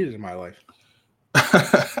all I needed in my life.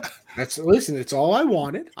 It's all I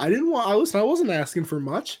wanted. I wasn't asking for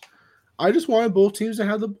much. I just wanted both teams to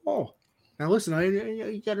have the ball. Now, listen,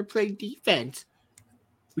 you got to play defense.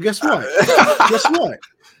 But guess what?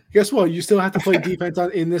 guess what? You still have to play defense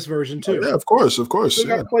in this version too. Yeah, of course. You still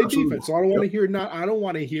got to play absolutely. defense. So I don't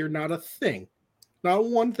want to hear not a thing, not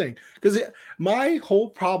one thing. Because my whole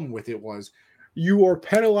problem with it was you are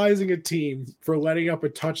penalizing a team for letting up a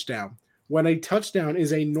touchdown when a touchdown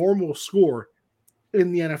is a normal score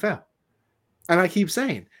in the NFL. And I keep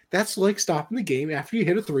saying that's like stopping the game after you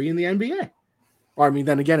hit a 3 in the NBA. Or I mean,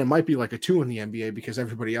 then again, it might be like a 2 in the NBA because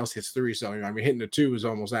everybody else hits 3. So I mean, hitting a 2 is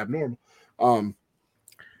almost abnormal.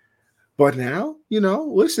 But now,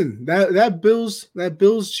 listen, that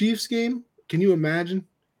Bills Chiefs game, can you imagine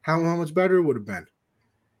how much better it would have been?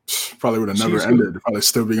 Probably would have never ended. It'd probably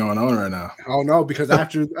still be going on right now. Oh no, because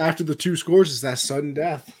after the 2 scores is that sudden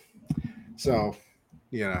death. So,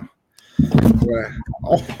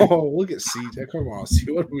 oh, look at CJ. Come on,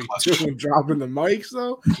 see what are we doing? Dropping the mics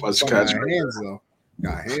though.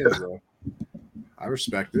 Got hands though. I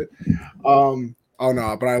respect it. Oh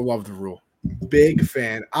no, but I love the rule. Big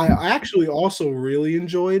fan. I actually also really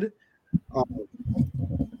enjoyed.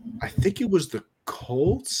 I think it was the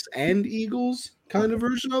Colts and Eagles kind of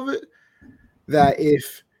version of it. That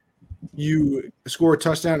if you score a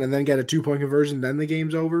touchdown and then get a 2-point conversion, then the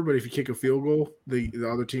game's over. But if you kick a field goal, the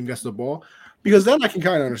other team gets the ball. Because then I can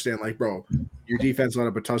kind of understand, like, bro, your defense let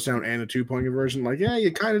up a touchdown and a 2-point conversion. Like, yeah,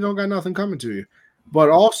 you kind of don't got nothing coming to you. But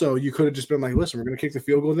also, you could have just been like, listen, we're going to kick the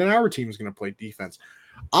field goal, then our team is going to play defense.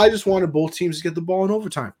 I just wanted both teams to get the ball in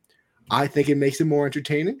overtime. I think it makes it more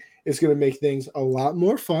entertaining. It's going to make things a lot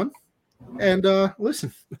more fun. And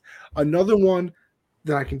listen, another one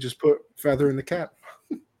that I can just put feather in the cap.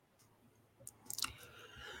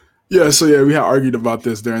 Yeah, so we had argued about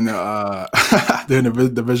this during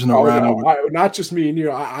the divisional round. No, not just me and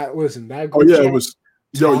you. I listen. That it was.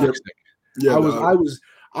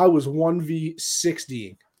 I was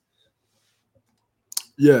 1v60.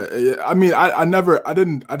 Yeah, I mean, I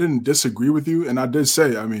didn't disagree with you, and I did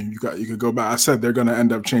say, I mean, you could go back. I said they're going to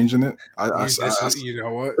end up changing it. You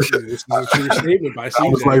know what? This is a true statement by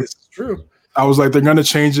CJ. It's true. I was like, they're going to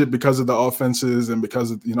change it because of the offenses and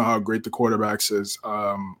because of how great the quarterbacks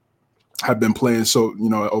have been playing. So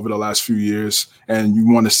over the last few years, and you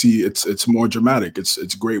want to see it's more dramatic.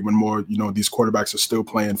 It's great when more these quarterbacks are still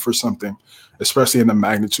playing for something, especially in the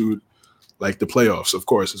magnitude like the playoffs. Of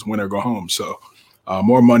course, it's win or go home. So.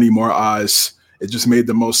 More money, more eyes. It just made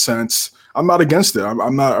the most sense. I'm not against it. I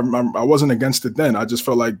wasn't against it then. I just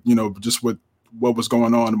felt like, just with what was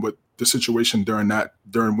going on with the situation during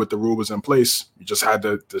what the rule was in place, you just had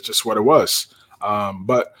to, that's just what it was.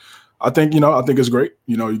 But I think it's great.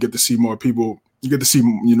 You get to see more people. You get to see,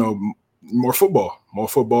 more football.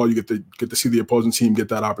 You get to see the opposing team get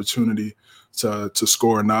that opportunity to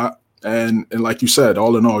score or not. And like you said,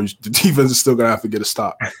 all in all, the defense is still going to have to get a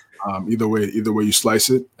stop. Either way you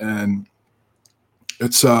slice it, and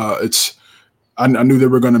I knew they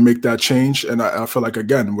were going to make that change, and I feel like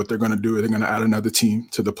again what they're going to do is they're going to add another team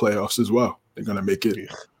to the playoffs as well. They're going to make it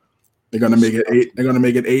 8. They're going to make it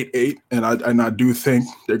 8-8, and I do think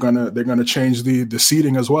they're going to change the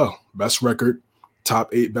seeding as well. Best record,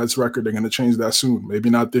 top 8 best record. They're going to change that soon.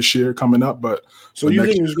 Maybe not this year coming up, but so you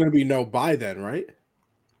think there's going to be no bye then, right?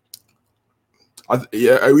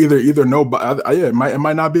 Either no, but it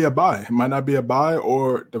might not be a bye. It might not be a bye,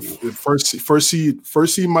 or the first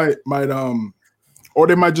seed might or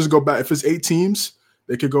they might just go back. If it's 8 teams,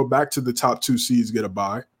 they could go back to the top 2 seeds, get a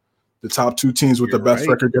bye. The top 2 teams with the best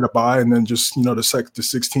record get a bye, and then just the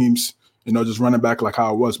 6 teams, just run it back like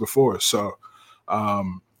how it was before. So,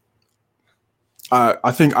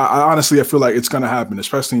 I think I honestly feel like it's going to happen,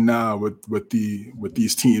 especially now with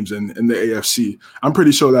these teams in the AFC. I'm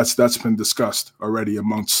pretty sure that's been discussed already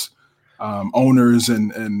amongst owners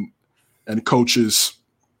and coaches.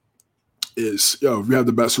 Is if you have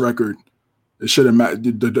the best record, it shouldn't matter.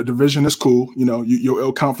 The division is cool.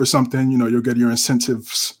 It'll count for something. You'll get your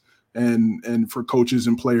incentives and for coaches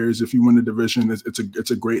and players if you win the division.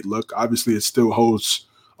 It's a great look. Obviously, it still holds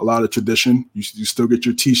a lot of tradition. You still get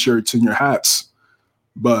your T-shirts and your hats.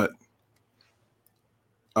 But,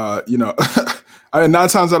 9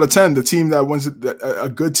 times out of 10, the team that wins a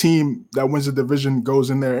good team that wins the division goes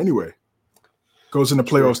in there anyway, goes in the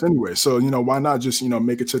playoffs anyway. So, why not just,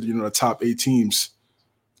 make it to the top 8 teams,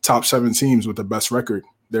 top 7 teams with the best record?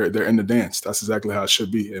 They're in the dance. That's exactly how it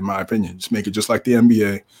should be, in my opinion. Just make it just like the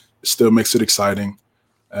NBA. It still makes it exciting.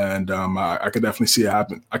 And I could definitely see it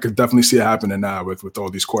happen. I could definitely see it happening now with all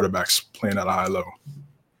these quarterbacks playing at a high level.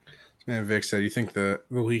 And Vic said, you think the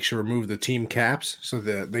league should remove the team caps so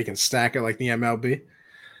that they can stack it like the MLB?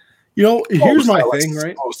 Here's my thing,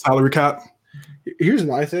 right? Salary cap. Here's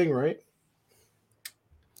my thing, right?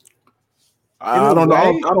 I don't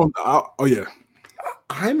know. Oh, yeah.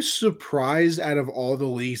 I'm surprised out of all the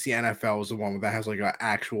leagues, the NFL is the one that has like an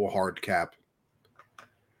actual hard cap.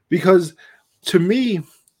 Because to me,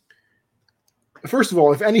 first of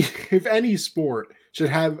all, if any sport should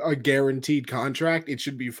have a guaranteed contract, it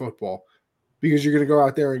should be football. Because you're going to go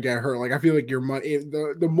out there and get hurt. Like, I feel like your money,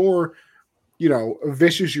 the more,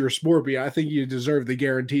 vicious your sport be, I think you deserve the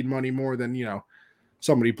guaranteed money more than,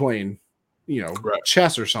 somebody playing, right.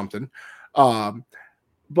 chess or something.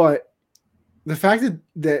 But the fact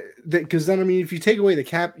that because then, I mean, if you take away the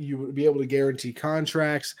cap, you would be able to guarantee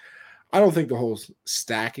contracts. I don't think the whole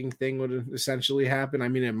stacking thing would essentially happen. I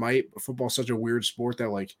mean, it might. Football's such a weird sport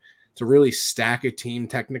that, like, to really stack a team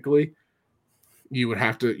technically, you would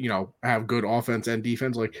have to, have good offense and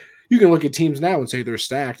defense. Like, you can look at teams now and say they're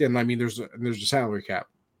stacked, and I mean, there's a salary cap.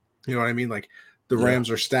 You know what I mean? Like, the Rams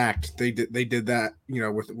are stacked. They did that,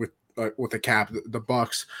 with the cap. The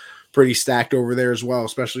Bucks pretty stacked over there as well,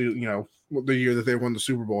 especially the year that they won the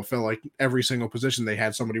Super Bowl. It felt like every single position they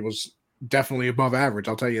had, somebody was definitely above average.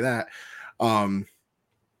 I'll tell you that.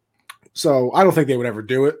 So I don't think they would ever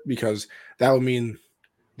do it because that would mean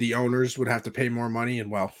the owners would have to pay more money.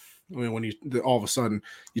 And when you all of a sudden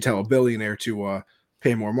you tell a billionaire to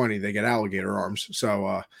pay more money, they get alligator arms. So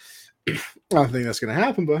I don't think that's going to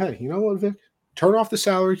happen. But hey, you know what, Vic? Turn off the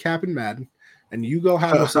salary cap in Madden, and you go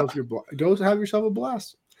have yourself a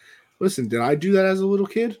blast. Listen, did I do that as a little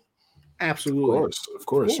kid? Absolutely, of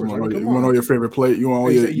course. You want all your favorite play. You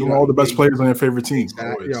want all the best players on your favorite team.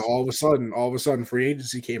 Exactly. All of a sudden, free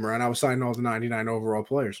agency came around. I was signing all the 99 overall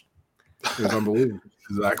players. It was unbelievable.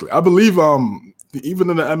 Exactly. I believe even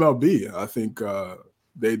in the MLB, I think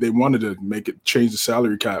they wanted to change the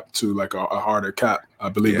salary cap to like a harder cap. I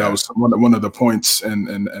believe that was one of the points in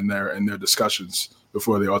their discussions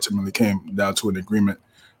before they ultimately came down to an agreement.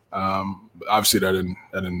 Obviously that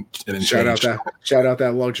didn't change. Shout out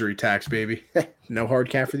that luxury tax, baby. No hard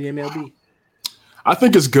cap for the MLB. I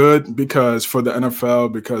think it's good because for the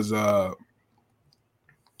NFL, because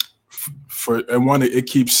it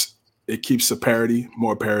keeps the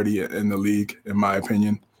more parity in the league, in my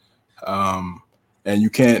opinion. And you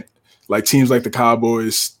can't, like, teams like the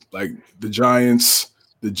Cowboys, like the Giants,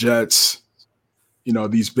 the Jets,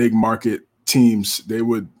 these big market teams, they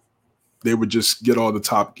would just get all the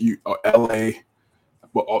top LA,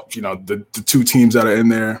 but the two teams that are in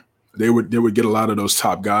there, they would get a lot of those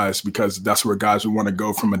top guys because that's where guys would want to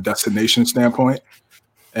go from a destination standpoint.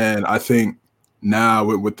 And I think now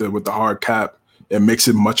with the hard cap, it makes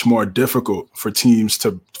it much more difficult for teams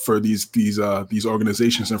for these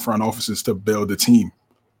organizations and front offices to build a team.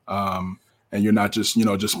 And you're not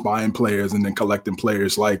just buying players and then collecting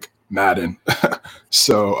players like Madden.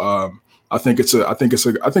 So I think it's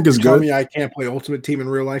good. Tell me I can't play Ultimate Team in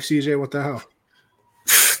real life, CJ. What the hell?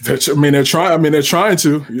 They're trying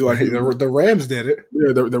to. You like the Rams did it.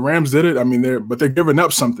 Yeah, the Rams did it. I mean, they're giving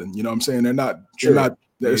up something. You know what I'm saying? They're not.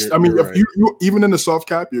 If you even in the soft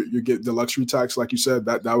cap, you get the luxury tax, like you said.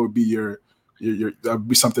 That would be that would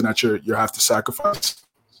be something that you have to sacrifice.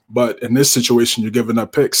 But in this situation, you're giving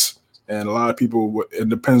up picks, and a lot of people. It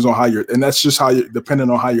depends on that's just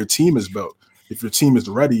depending on how your team is built. If your team is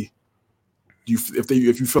ready,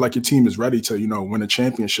 if you feel like your team is ready to win a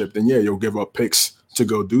championship, then you'll give up picks to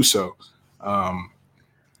go do so. I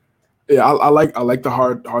like the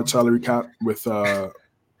hard salary cap with.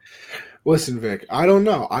 Listen, Vic, I don't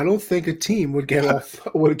know. I don't think a team would get all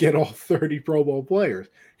 30 Pro Bowl players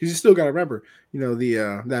because you still got to remember,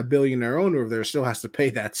 that billionaire owner over there still has to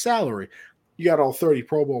pay that salary. You got all 30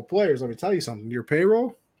 Pro Bowl players. Let me tell you something. Your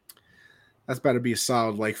payroll, that's about to be a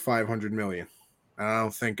solid like $500 million. And I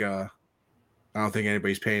don't think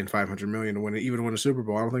anybody's paying $500 million to win a Super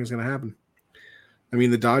Bowl. I don't think it's going to happen. I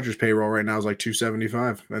mean, the Dodgers payroll right now is like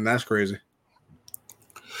 $275, and that's crazy.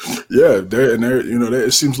 Yeah,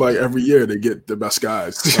 it seems like every year they get the best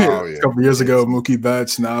guys. Oh, yeah. A couple years ago, Mookie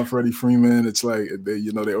Betts, now Freddie Freeman. It's like they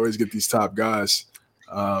always get these top guys.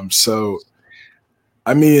 So,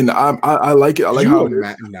 I mean, I like it. I like how.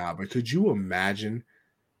 But could you imagine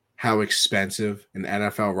how expensive an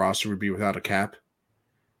NFL roster would be without a cap?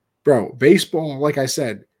 Bro, baseball, like I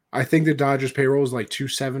said, I think the Dodgers payroll is like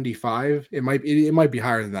 $275. It might be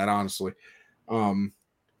higher than that, honestly.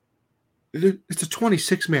 It's a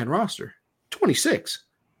 26-man roster. 26.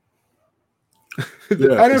 The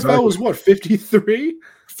NFL was what, 53?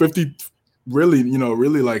 50, really,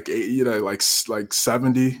 really like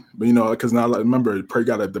 70. But because now remember, you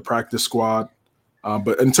got the practice squad.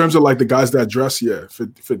 But in terms of like the guys that dress,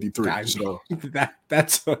 53. So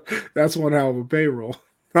that's one hell of a payroll.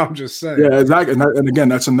 I'm just saying. Yeah, exactly. And again,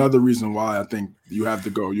 that's another reason why I think you have to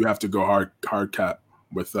go hard cap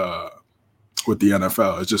with the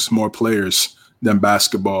NFL. It's just more players then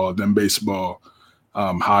basketball, then baseball,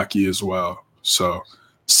 hockey as well. So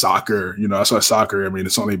soccer, that's why soccer. I mean,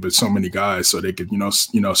 it's only been so many guys, so they could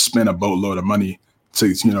spend a boatload of money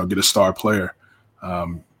to get a star player.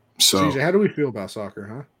 So CJ, how do we feel about soccer,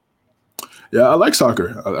 huh? Yeah, I like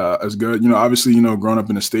soccer. It's good. Obviously, growing up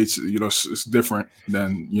in the States, it's different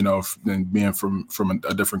than being from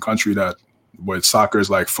a different country that where soccer is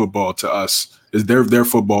like football to us. Is their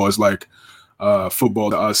football is like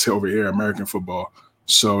football to us over here, American football.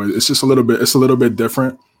 So it's just a little bit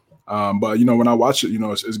different. But when I watch it,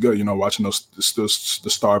 it's good. Watching the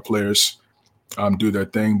star players do their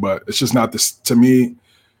thing. But it's just not this to me.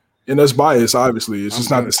 And that's bias, obviously. It's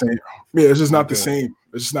just not the same. Yeah, it's just not the same.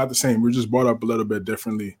 It's just not the same. We're just brought up a little bit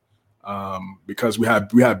differently because we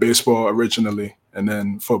had baseball originally, and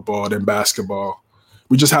then football, then basketball.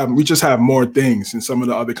 We just have more things. In some of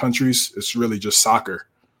the other countries, it's really just soccer.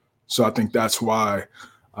 So I think that's why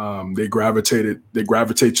they gravitate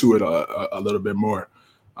to it a little bit more.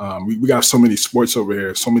 We got so many sports over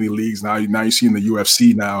here, so many leagues now. Now you're seeing the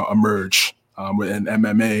UFC now emerge and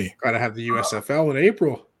MMA. Gotta have the USFL in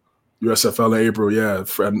April. USFL in April, yeah,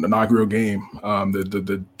 for an inaugural game.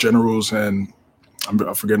 The Generals and I'm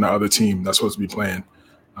forgetting the other team that's supposed to be playing.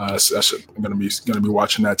 I'm gonna be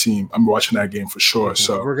watching that team. I'm watching that game for sure.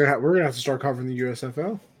 So we're gonna have to start covering the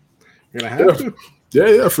USFL. You're gonna have to.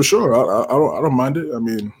 Yeah, for sure. I don't mind it. I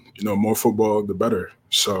mean, more football, the better.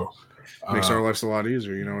 So makes our lives a lot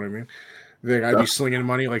easier. You know what I mean? Think I'd be slinging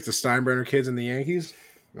money like the Steinbrenner kids and the Yankees.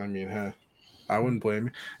 I mean, I wouldn't blame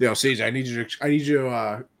you. Yo, CJ, I need you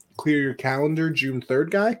to clear your calendar, June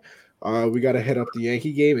 3rd, guy. We got to hit up the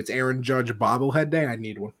Yankee game. It's Aaron Judge bobblehead day. I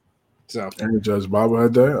need one. So Aaron Judge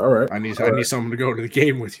bobblehead day. All right. I need someone to go to the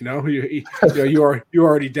game with. You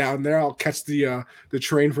already down there. I'll catch the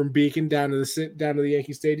train from Beacon down to the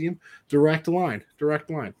Yankee Stadium. Direct line.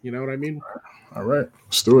 You know what I mean? All right.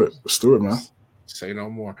 Let's do it, man. Say no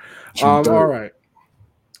more. All right.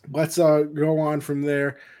 Let's go on from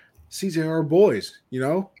there. CJ, our boys.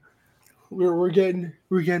 We're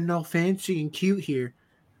getting all fancy and cute here.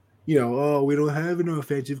 We don't have an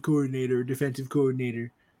offensive coordinator or defensive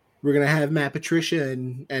coordinator. We're gonna have Matt Patricia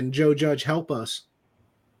and Joe Judge help us.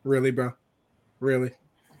 Really, bro? Really?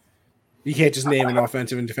 You can't just name an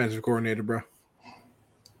offensive and defensive coordinator, bro.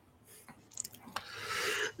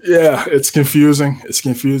 Yeah, it's confusing. It's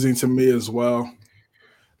confusing to me as well.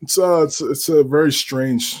 It's a very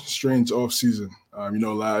strange offseason.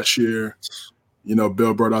 Last year,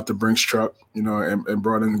 Bill brought out the Brinks truck, and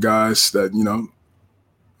brought in guys that,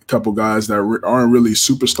 a couple guys that aren't really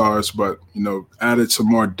superstars, but, added some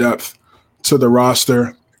more depth to the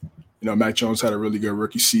roster. Mac Jones had a really good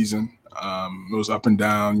rookie season. It was up and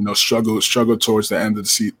down, struggled towards the end of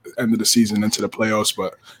the season into the playoffs,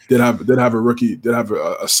 but did have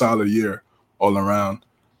a solid year all around.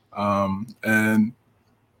 And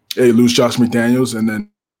they lose Josh McDaniels, and then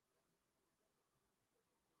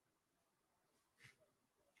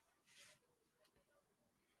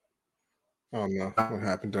oh no! What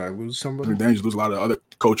happened? Did I lose somebody? McDaniels lose a lot of other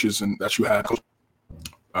coaches, and that you had.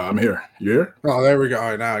 I'm here. You here? Oh, there we go. All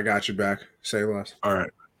right, now I got you back. Say less. All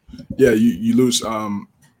right. Yeah, you lose.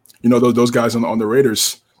 Those guys on the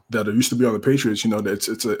Raiders that used to be on the Patriots.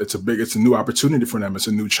 It's a new opportunity for them. It's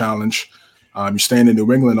a new challenge. You're staying in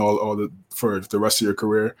New England for the rest of your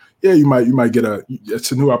career. Yeah, you might get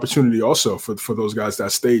it's a new opportunity also for those guys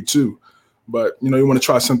that stayed too. But you want to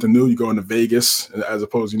try something new. You go into Vegas as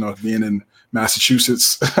opposed being in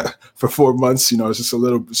Massachusetts for 4 months.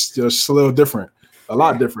 It's just a little different, a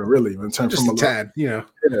lot different really in terms just from a tad. Yeah.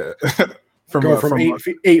 Go from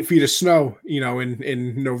 8 feet of snow,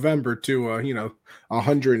 in November to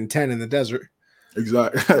 110 in the desert.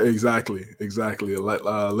 Exactly.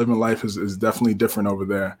 Living life is definitely different over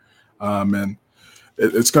there, and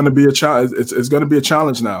it's going to be a challenge. It's going to be a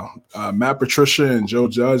challenge now. Matt Patricia and Joe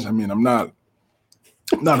Judge. I mean, I'm not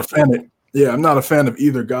a fan of. Yeah, I'm not a fan of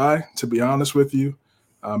either guy, to be honest with you.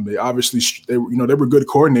 They obviously they were good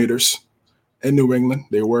coordinators in New England.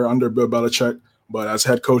 They were under Bill Belichick, but as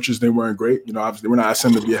head coaches, they weren't great. Obviously, we're not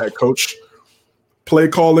asking them to be a head coach. Play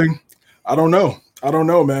calling, I don't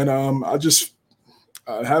know, man. I just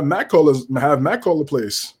have Matt call the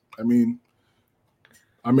plays. I mean,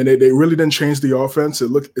 they really didn't change the offense.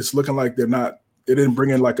 It's looking like they didn't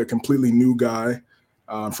bring in like a completely new guy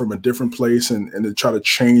from a different place and to try to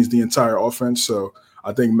change the entire offense. So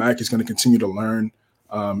I think Mac is going to continue to learn,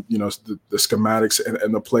 the schematics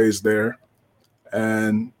and the plays there.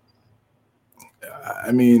 And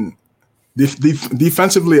I mean,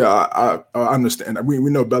 defensively, I understand. We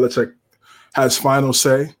know Belichick has final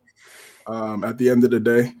say at the end of the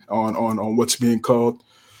day on what's being called.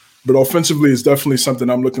 But offensively, it's definitely something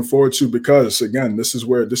I'm looking forward to because, again, this is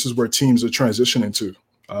where teams are transitioning to.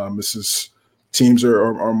 This is teams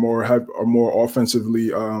are more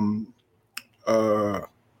offensively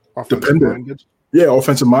Offensive dependent. minded. Yeah,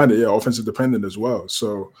 offensive minded. Yeah, offensive dependent as well.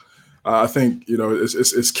 So I think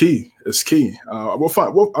it's key. It's key. We'll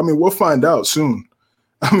find. We'll find out soon.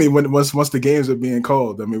 I mean, once the games are being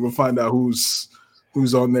called, I mean, we'll find out who's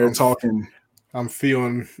on there talking. I'm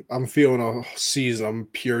feeling a season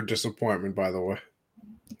of pure disappointment. By the way.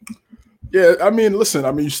 Yeah, I mean, listen.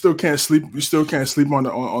 I mean, you still can't sleep. You still can't sleep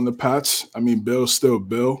on the Pats. I mean, Bill's still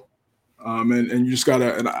Bill, and you just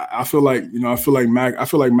gotta. And I feel like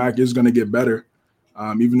Mac is gonna get better,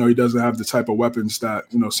 even though he doesn't have the type of weapons that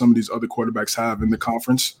some of these other quarterbacks have in the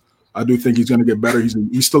conference. I do think he's gonna get better.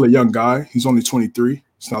 He's still a young guy. He's only 23.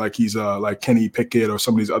 It's not like he's like Kenny Pickett or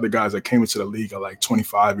some of these other guys that came into the league at like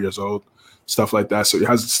 25 years old, stuff like that. So he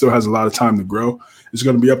still has a lot of time to grow. It's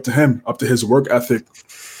going to be up to him, up to his work ethic,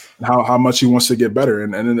 how much he wants to get better.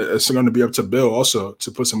 And then it's going to be up to Bill also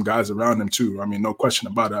to put some guys around him too. I mean, no question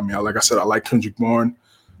about it. I mean, like I said, I like Kendrick Bourne.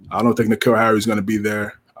 I don't think N'Keal Harry is going to be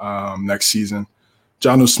there next season.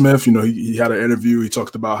 Jonnu Smith, he had an interview. He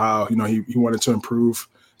talked about how, he wanted to improve.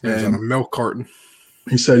 And he's on a milk carton.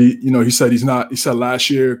 He said he said last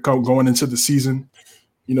year going into the season,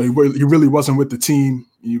 he really wasn't with the team.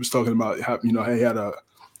 He was talking about how, he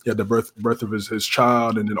had the birth of his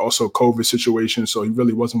child, and then also COVID situation. So he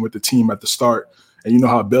really wasn't with the team at the start. And you know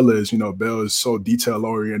how Bill is. Bill is so detail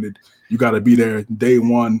oriented. You got to be there day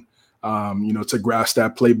one, to grasp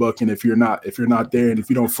that playbook. And if you're not there, and if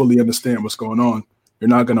you don't fully understand what's going on, you're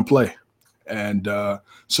not going to play. And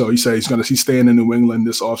so he said he's staying in New England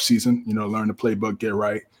this offseason, learn the playbook, get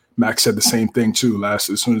right. Max said the same thing too as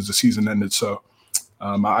soon as the season ended. So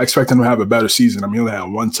I expect him to have a better season. I mean, he only had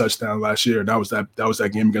one touchdown last year. That was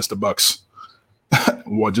that game against the Bucks.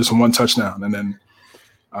 Well, just one touchdown. And then,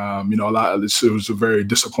 it was a very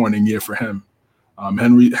disappointing year for him.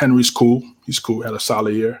 Henry's cool. He's cool. Had a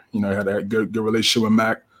solid year. He had a good relationship with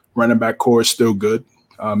Mac. Running back core is still good.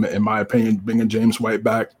 In my opinion, bringing James White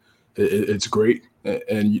back, it's great.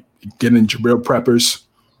 And getting Jabril Peppers,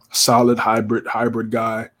 solid hybrid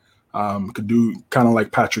guy. Could do kind of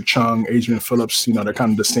like Patrick Chung, Adrian Phillips. They're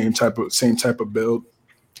kind of the same type of build.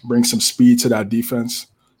 Bring some speed to that defense.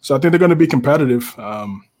 So I think they're going to be competitive. I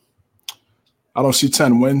don't see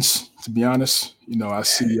 10 wins, to be honest. I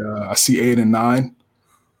see 8 and 9.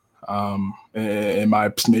 And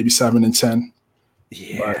my maybe 7 and 10.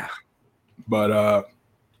 Yeah. But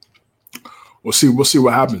we'll see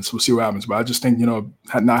what happens. But I just think,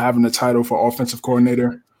 not having the title for offensive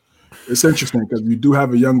coordinator, it's interesting because you do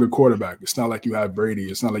have a younger quarterback. It's not like you have Brady.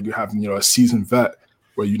 It's not like you have, a seasoned vet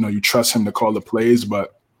where, you trust him to call the plays.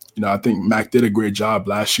 But, I think Mac did a great job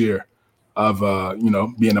last year of,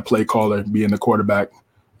 being a play caller, being the quarterback.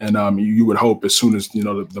 And you would hope as soon as,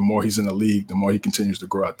 the more he's in the league, the more he continues to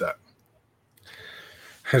grow at that.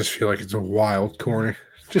 I just feel like it's a wild corner.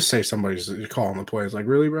 Just say somebody's calling the plays. Like,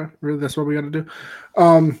 really, bro? Really, that's what we got to do?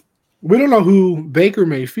 We don't know who Baker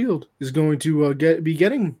Mayfield is going to be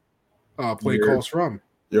getting play calls from.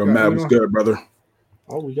 Yo, Matt, what's good, brother?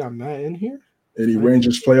 Oh, we got Matt in here? Any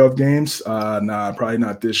Rangers playoff games? Nah, probably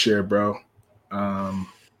not this year, bro.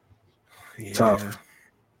 Tough.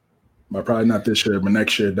 But probably not this year, but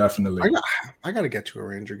next year, definitely. I got to get to a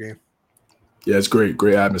Ranger game. Yeah, it's great.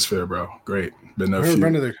 Great atmosphere, bro. Great. Never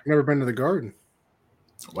been to the Garden.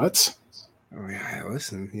 What? Oh yeah,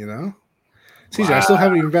 listen, CJ, wow. I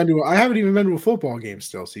haven't even been to a football game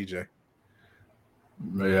still, CJ.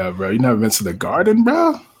 Yeah, bro. You never been to the Garden,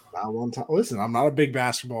 bro? Not one time. Listen, I'm not a big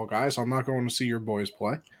basketball guy, so I'm not going to see your boys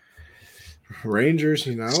play. Rangers,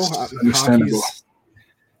 understandable.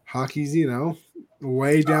 Hockey's,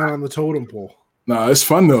 way down on the totem pole. No, it's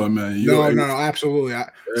fun though, man. No, absolutely.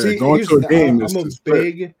 Going to a game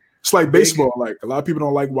it's like baseball. Like a lot of people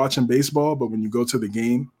don't like watching baseball, but when you go to the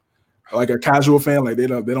game, like a casual fan, like they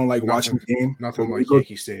don't like watching the game. Nothing like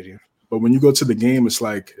Yankee Stadium. But when you go to the game, it's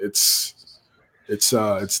like it's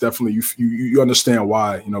definitely you understand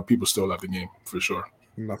why people still love the game for sure.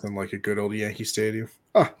 Nothing like a good old Yankee Stadium.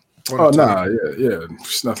 Yeah,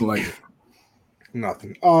 it's nothing like it.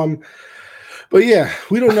 Nothing. But yeah,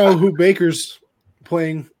 we don't know who Baker's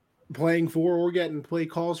playing for or getting play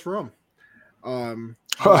calls from.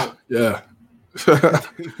 Yeah.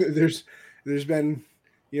 there's been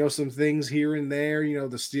some things here and there.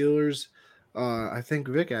 The Steelers. I think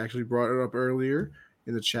Vic actually brought it up earlier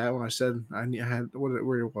in the chat when I said I had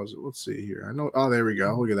where was it? Let's see here. I know. Oh, there we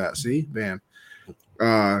go. Look at that. See, man.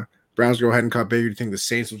 Browns go ahead and cut Baker. Do you think the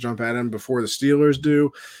Saints will jump at him before the Steelers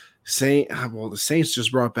do? The Saints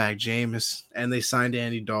just brought back Jameis and they signed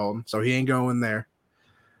Andy Dalton, so he ain't going there.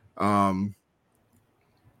 The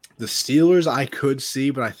Steelers I could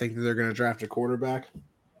see, but I think that they're going to draft a quarterback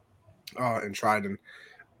and try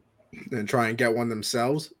and get one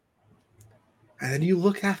themselves. And then you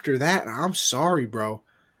look after that, and I'm sorry, bro.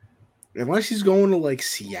 Unless he's going to like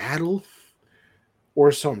Seattle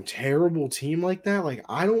or some terrible team like that, like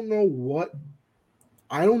I don't know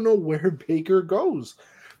where Baker goes.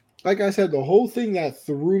 Like I said, the whole thing that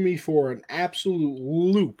threw me for an absolute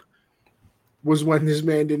loop was when this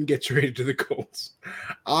man didn't get traded to the Colts.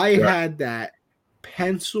 I had that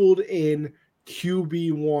penciled in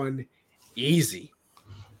QB1 easy.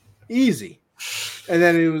 And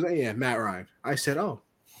then it was, Matt Ryan. I said, oh,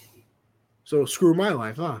 so screw my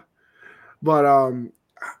life, huh? But,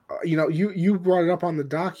 you brought it up on the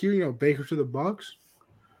doc here, Baker to the Bucks.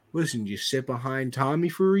 Listen, you sit behind Tommy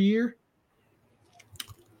for a year?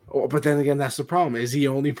 Oh, but then again, that's the problem. Is he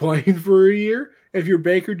only playing for a year? If you're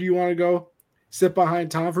Baker, do you want to go sit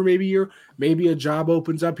behind Tom for maybe a year? Maybe a job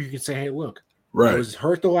opens up. You can say, hey, look, I was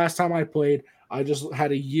hurt the last time I played. I just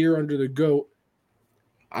had a year under the GOAT.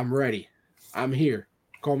 I'm ready. I'm here.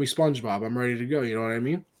 Call me SpongeBob. I'm ready to go. You know what I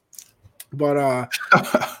mean? But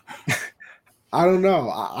I don't know.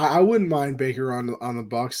 I wouldn't mind Baker on the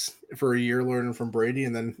Bucks for a year, learning from Brady,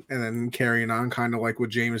 and then carrying on, kind of like what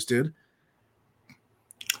Jameis did.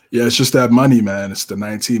 Yeah, it's just that money, man. It's the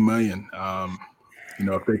 $19 million.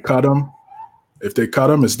 If they cut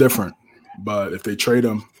him, it's different. But if they trade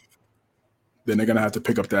him, then they're gonna have to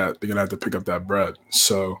pick up that. They're gonna have to pick up that bread.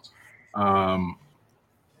 So,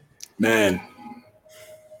 man,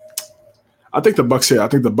 I think the Bucks here. I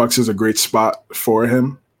think the Bucks is a great spot for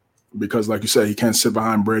him because, like you said, he can't sit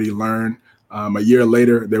behind Brady. Learn. A year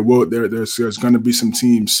later, there's going to be some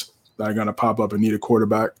teams that are going to pop up and need a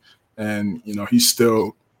quarterback, and he's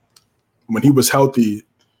still. When he was healthy,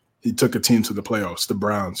 he took a team to the playoffs, the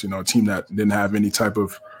Browns, a team that didn't have any type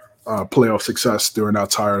of playoff success during our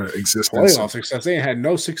entire existence. Playoff success. They had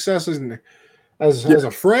no success as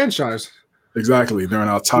a franchise. Exactly. During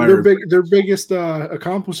our entire their biggest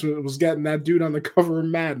accomplishment was getting that dude on the cover of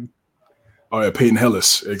Madden. Oh, yeah, Peyton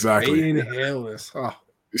Hillis. Exactly. Peyton Hillis. Oh.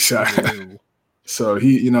 So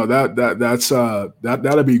he,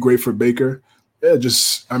 that'll be great for Baker. Yeah,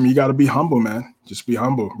 you got to be humble, man. Just be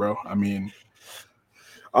humble, bro. I mean,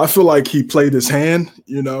 I feel like he played his hand,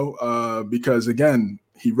 because again,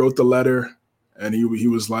 he wrote the letter and he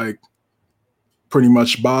was like pretty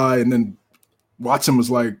much bye, and then Watson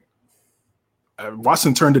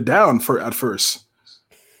turned it down at first.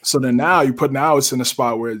 So then now it's in a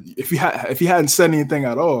spot where if he hadn't said anything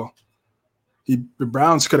at all, the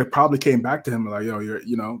Browns could have probably came back to him like,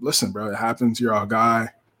 yo, listen, bro, it happens. You're our guy.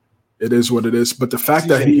 It is what it is. But the fact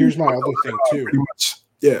that here's my other thing too. Pretty much,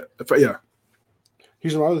 yeah.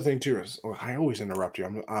 Here's my other thing too. I always interrupt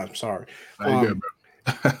you. I'm sorry. Good, bro.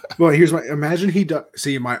 Well, imagine he does.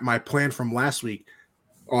 See, my plan from last week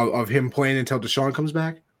of him playing until Deshaun comes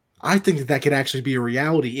back. I think that could actually be a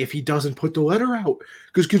reality if he doesn't put the letter out.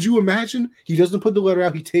 Because could you imagine he doesn't put the letter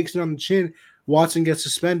out? He takes it on the chin. Watson gets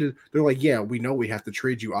suspended. They're like, yeah, we know we have to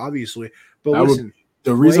trade you, obviously. But listen,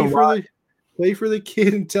 the reason why. Play for the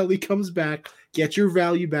kid until he comes back. Get your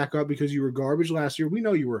value back up because you were garbage last year. We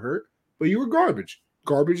know you were hurt, but you were garbage.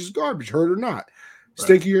 Garbage is garbage, hurt or not.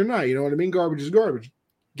 Stinky or not. You know what I mean? Garbage is garbage.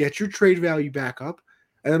 Get your trade value back up.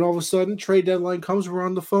 And then all of a sudden, trade deadline comes. We're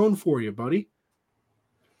on the phone for you, buddy.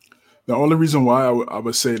 The only reason why I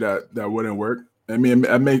would say that wouldn't work, I mean,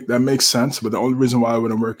 that makes sense, but the only reason why it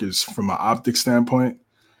wouldn't work is from an optic standpoint.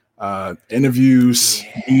 Interviews,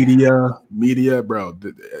 media, bro.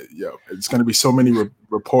 It's going to be so many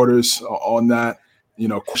reporters on that,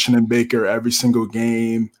 questioning Baker every single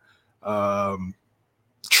game,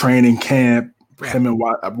 training camp, him and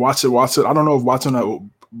Watson. I don't know if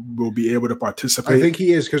Watson will be able to participate. I think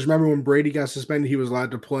he is, because remember when Brady got suspended, he was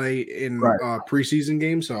allowed to play in preseason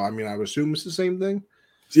games. So, I mean, I would assume it's the same thing.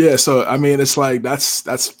 Yeah, so I mean, it's like that's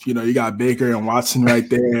you got Baker and Watson right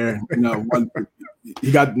there.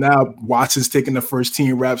 You got now Watson's taking the first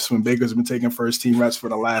team reps when Baker's been taking first team reps for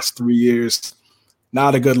the last 3 years.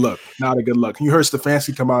 Not a good look. You heard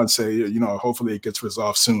Stefanski come out and say, hopefully it gets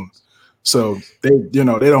resolved soon. So they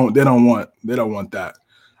don't want that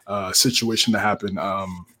situation to happen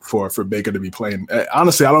for Baker to be playing.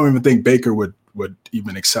 Honestly, I don't even think Baker would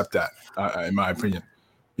even accept that, in my opinion.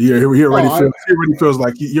 He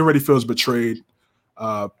already feels betrayed,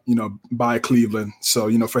 by Cleveland.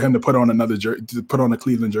 So, for him to put on a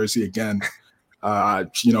Cleveland jersey again,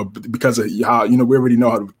 because of how, we already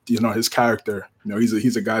know how, his character.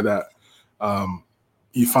 He's a guy that,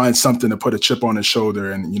 he finds something to put a chip on his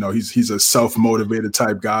shoulder, and he's a self-motivated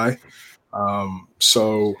type guy.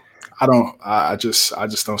 So I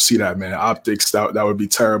just don't see that, man. Optics, that would be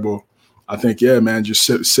terrible. I think, yeah, man, just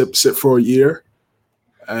sit for a year,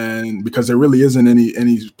 and because there really isn't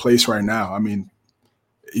any place right now. I mean,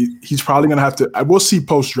 he's probably gonna have to. We'll see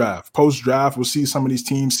post draft. We'll see some of these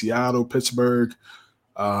teams: Seattle, Pittsburgh,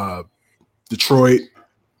 Detroit,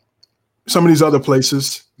 some of these other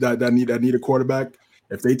places that need a quarterback.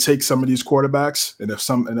 If they take some of these quarterbacks, and if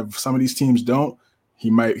some of these teams don't, he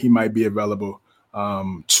might be available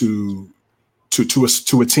to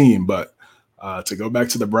a team. But to go back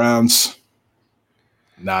to the Browns,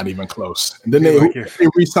 not even close. And then they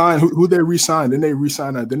re-sign. Who they re-sign? Then they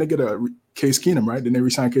re-sign. Then they get a Case Keenum, right? Didn't they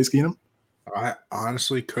re-sign Case Keenum? I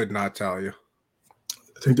honestly could not tell you.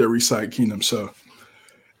 I think they re-signed Keenum. So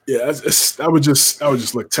yeah, that would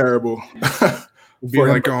just look terrible. Be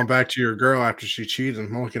like going back to your girl after she cheated.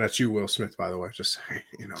 I'm looking at you, Will Smith, by the way. Just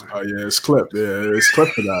Oh yeah, it's clipped. Yeah, it's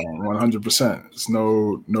clipped for that one, 100%. It's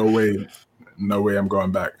no way I'm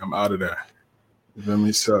going back. I'm out of there. You feel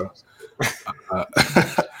me? So,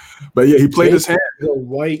 but yeah, he played his hand. The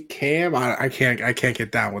white Cam, I can't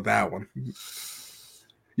get down with that one.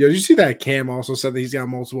 Yo, did you see that Cam also said that he's got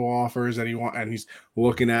multiple offers and he's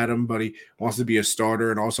looking at them, but he wants to be a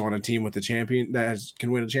starter and also on a team with the champion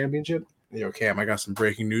can win a championship? Yo, Cam, I got some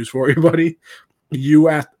breaking news for you, buddy. You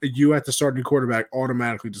at the starting quarterback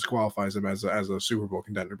automatically disqualifies him as a Super Bowl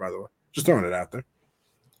contender, by the way. Just throwing it out there.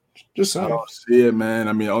 Just I don't see it, man.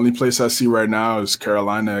 I mean, the only place I see right now is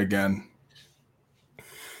Carolina again.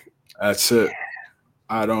 That's it.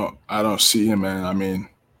 I don't see him, man. I mean,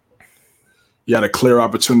 he had a clear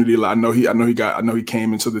opportunity. I know he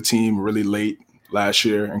came into the team really late last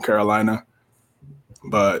year in Carolina.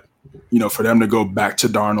 But, for them to go back to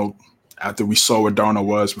Darnold after we saw what Darnold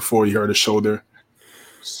was before he hurt his shoulder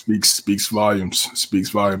speaks volumes.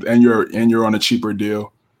 And you're on a cheaper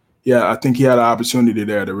deal. Yeah, I think he had an opportunity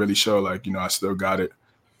there to really show, I still got it.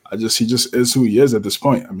 He just is who he is at this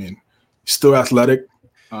point. I mean, he's still athletic,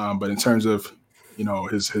 but in terms of,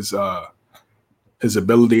 his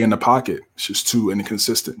ability in the pocket, it's just too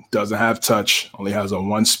inconsistent. Doesn't have touch. Only has a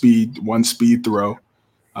one speed throw.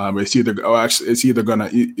 It's either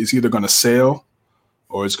gonna sail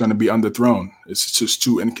or it's gonna be underthrown. It's just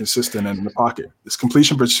too inconsistent in the pocket. His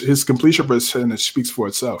completion percentage speaks for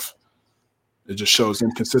itself. It just shows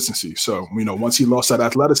inconsistency. So, once he lost that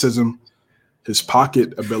athleticism, his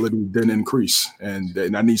pocket ability didn't increase, and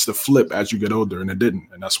that needs to flip as you get older, and it didn't.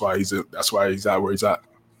 And that's why he's at where he's at.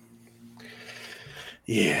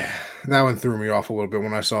 Yeah, that one threw me off a little bit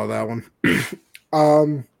when I saw that one.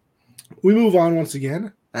 We move on once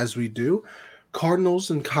again, as we do.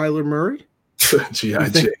 Cardinals and Kyler Murray. G.I.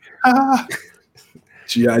 J.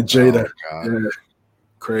 G.I. J. That. Yeah.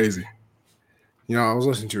 Crazy. I was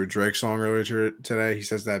listening to a Drake song earlier today. He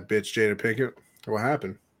says that bitch Jada Pinkett. What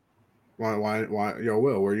happened? Why? Yo,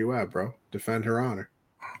 Will, where you at, bro? Defend her honor.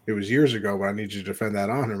 It was years ago, but I need you to defend that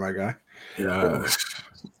honor, my guy. Yeah.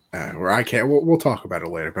 Where I can't. We'll talk about it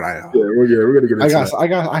later. But we're gonna get into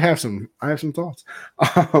that. I have some thoughts.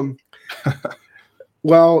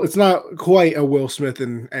 Well, it's not quite a Will Smith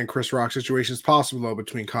and Chris Rock situation. It's possible though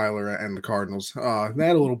between Kyler and the Cardinals. They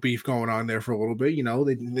had a little beef going on there for a little bit.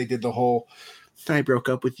 They did the whole I broke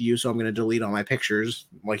up with you, so I'm going to delete all my pictures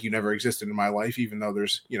like you never existed in my life, even though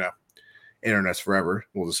there's internet's forever.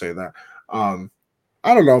 We'll just say that. I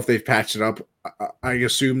don't know if they've patched it up. I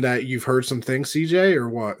assume that you've heard some things, CJ, or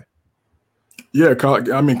what? Yeah,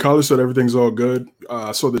 Kyler said everything's all good.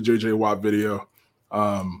 I saw the JJ Watt video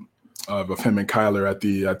of him and Kyler at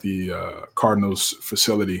the Cardinals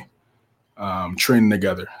facility training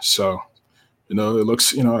together. So, it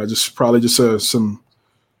looks,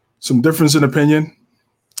 some difference in opinion.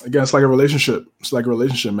 Again, it's like a relationship. It's like a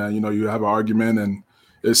relationship, man. You have an argument and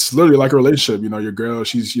it's literally like a relationship. Your girl,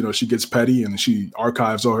 she's, she gets petty and she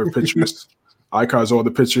archives all her pictures, archives all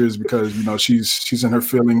the pictures because, she's in her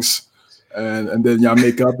feelings and then y'all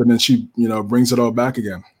make up and then she, brings it all back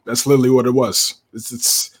again. That's literally what it was.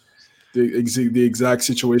 It's the exact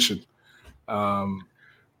situation. And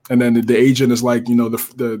then the agent is like,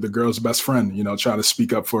 the girl's best friend, trying to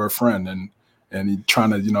speak up for her friend and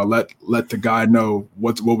trying to, let the guy know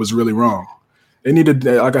what was really wrong. They needed,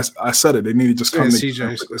 like I said it, they needed to just come.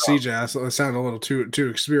 CJ, it sounded a little too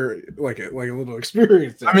experienced, like a little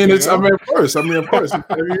experienced. I mean, of course. If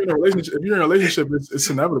you're in a relationship, it's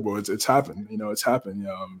inevitable. It's happened. It's happened.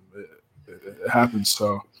 It happens.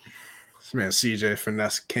 So, this man, CJ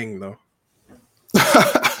finesse king though.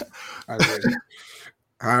 I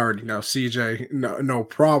already know CJ. No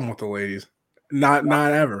problem with the ladies. Not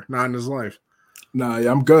ever. Not in his life. Nah,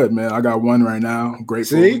 yeah, I'm good, man. I got one right now. I'm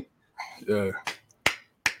grateful. See? Yeah.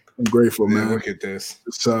 I'm grateful, man. Look at this.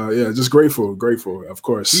 It's just grateful, of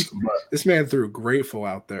course. This man threw grateful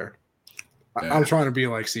out there. Yeah. I'm trying to be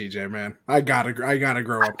like CJ, man. I gotta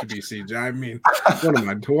grow up to be CJ. I mean, what am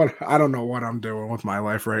I doing? I don't know what I'm doing with my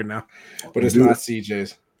life right now, but it's not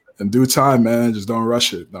CJ's. In due time, man. Just don't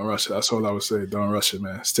rush it. Don't rush it. That's all I would say. Don't rush it,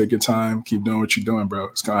 man. Just take your time. Keep doing what you're doing, bro.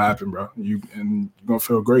 It's gonna happen, bro. You're gonna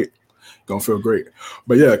feel great. Gonna feel great.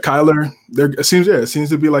 But yeah, Kyler, it seems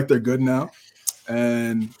to be like they're good now.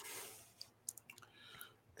 And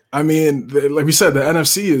I mean, like we said, the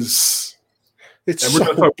NFC is. We're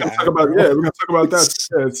gonna talk about that.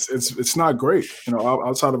 Yeah, it's not great,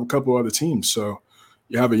 outside of a couple other teams. So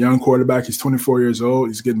you have a young quarterback. He's 24 years old.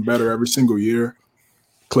 He's getting better every single year.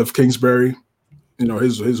 Cliff Kingsbury,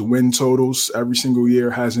 his win totals every single year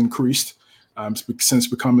has increased since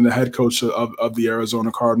becoming the head coach of the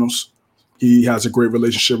Arizona Cardinals. He has a great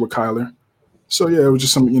relationship with Kyler. So yeah, it was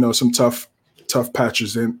just some tough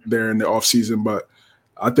patches in there in the offseason, but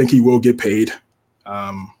I think he will get paid.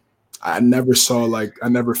 I never felt like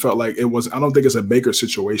it was. I don't think it's a Baker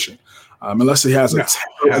situation, unless he has a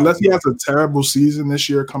terrible season this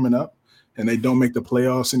year coming up, and they don't make the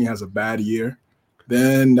playoffs, and he has a bad year.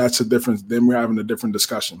 Then that's a difference. Then we're having a different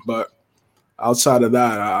discussion. But outside of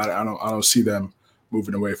that, I don't see them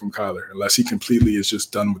moving away from Kyler unless he completely is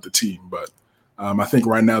just done with the team. But I think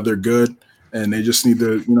right now they're good, and they just need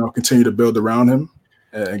to continue to build around him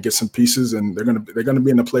and get some pieces, and they're gonna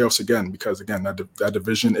be in the playoffs again because again that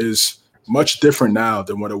division is much different now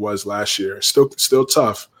than what it was last year. Still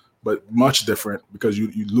tough, but much different because you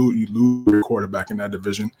lose your quarterback in that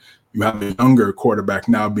division. You have a younger quarterback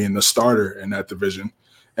now being the starter in that division,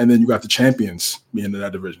 and then you got the champions being in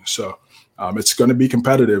that division. So it's going to be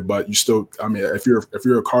competitive, but you still, I mean, if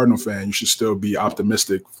you're a Cardinal fan, you should still be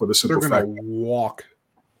optimistic for the simple fact they're going to walk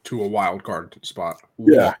to a wild card spot.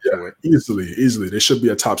 Yeah, easily. They should be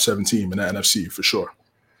a top 7 team in the NFC for sure.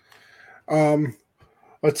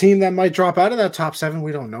 A team that might drop out of that top 7,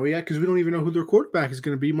 we don't know yet because we don't even know who their quarterback is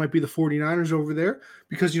going to be. It might be the 49ers over there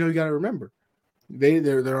because, you got to remember,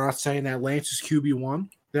 they're not saying that Lance is QB1.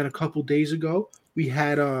 Then a couple days ago, we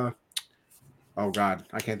had oh God,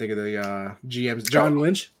 I can't think of the GMs. John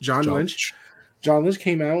Lynch. John Lynch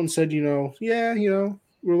came out and said, we're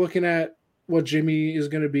looking at what Jimmy is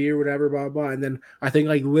going to be or whatever, blah, blah. And then I think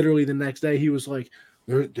like literally the next day he was like,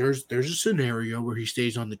 there's a scenario where he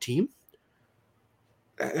stays on the team.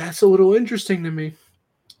 That's a little interesting to me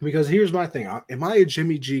because here's my thing. Am I a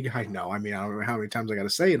Jimmy G guy? No. I mean, I don't know how many times I got to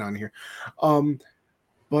say it on here.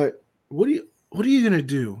 But what are you going to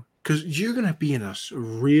do? Because you're going to be in a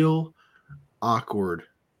real awkward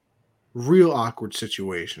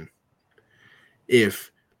situation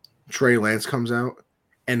if Trey Lance comes out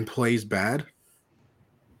and plays bad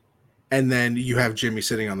and then you have Jimmy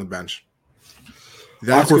sitting on the bench.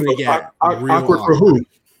 That's going to get awkward for who?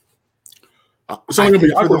 It's only going to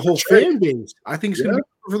be for the whole fan base. I think it's going to be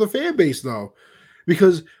for the fan base, though,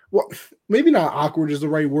 because maybe not awkward is the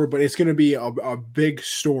right word, but it's going to be a big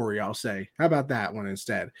story. I'll say. How about that one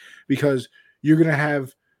instead? Because you're going to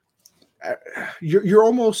have you're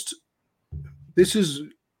almost. This is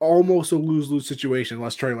almost a lose-lose situation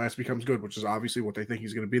unless Trey Lance becomes good, which is obviously what they think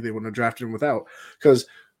he's going to be. They wouldn't have drafted him without. Because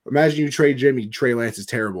imagine you trade Jimmy, Trey Lance is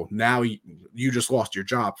terrible. Now you just lost your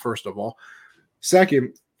job. First of all,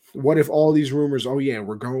 second. What if all these rumors,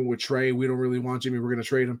 we're going with Trey, we don't really want Jimmy, we're going to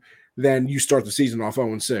trade him, then you start the season off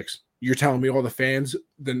 0-6. You're telling me all the fans,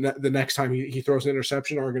 the next time he throws an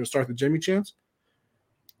interception are going to start the Jimmy chance?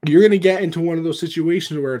 You're going to get into one of those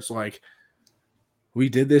situations where it's like, we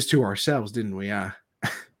did this to ourselves, didn't we? I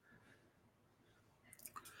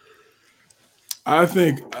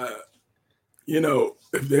think,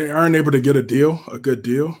 if they aren't able to get a good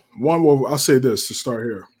deal, I'll say this to start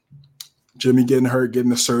here. Jimmy getting hurt, getting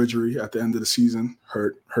the surgery at the end of the season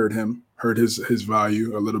hurt his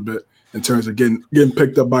value a little bit in terms of getting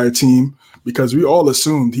picked up by a team because we all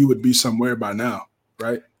assumed he would be somewhere by now,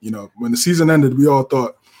 right? When the season ended, we all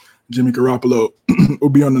thought Jimmy Garoppolo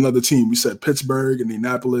would be on another team. We said Pittsburgh,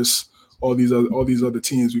 Indianapolis, all these other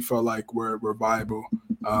teams we felt like were viable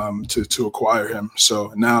to acquire him.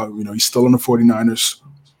 So now, he's still in the 49ers.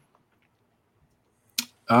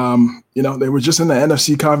 They were just in the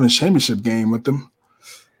NFC Conference Championship game with them.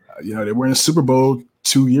 They were in the Super Bowl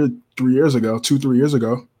 2-3 years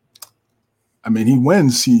ago. I mean, he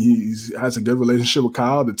wins. He has a good relationship with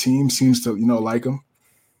Kyle. The team seems to, like him.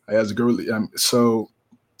 He has a good. So,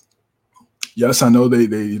 yes, I know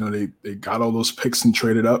they got all those picks and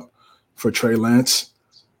traded up for Trey Lance.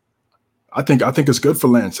 I think it's good for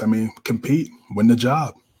Lance. I mean, compete, win the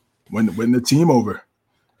job. win the team over.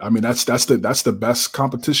 I mean, that's the best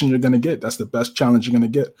competition you're gonna get. That's the best challenge you're gonna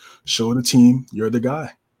get. Show the team you're the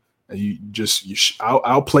guy, and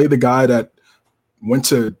I'll play the guy that went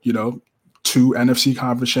to 2 NFC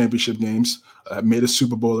Conference Championship games, made a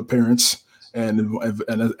Super Bowl appearance, and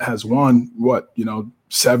has won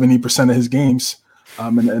 70% of his games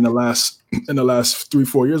in the last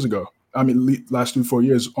 3-4 years ago. I mean, last 3-4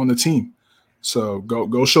 years on the team. So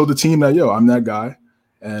go show the team that I'm that guy,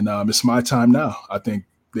 and it's my time now. I think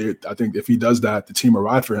if he does that, the team will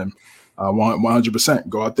ride for him 100%.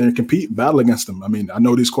 Go out there and compete, battle against them. I mean, I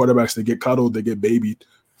know these quarterbacks, they get cuddled, they get babied,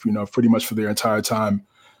 pretty much for their entire time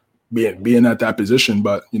being at that position.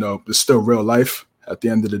 But it's still real life at the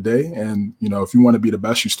end of the day. And if you want to be the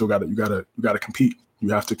best, you still gotta compete. You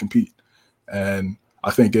have to compete. And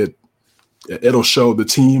I think it'll show the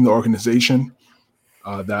team, the organization,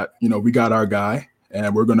 that we got our guy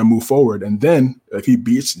and we're gonna move forward. And then if he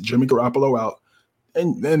beats Jimmy Garoppolo out,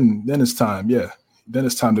 and then it's time. Yeah. Then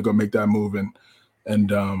it's time to go make that move and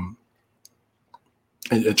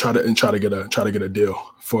try to get a deal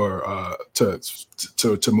for to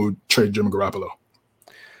trade Jimmy Garoppolo.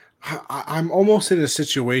 I'm almost in a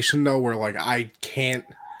situation though where I can't,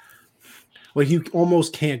 you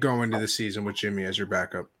almost can't go into the season with Jimmy as your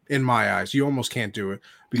backup. In my eyes, you almost can't do it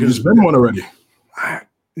because there's been one already.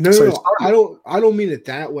 No, I don't mean it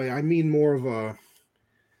that way. I mean more of a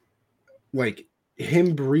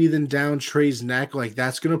him breathing down Trey's neck,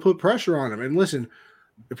 that's going to put pressure on him. And listen,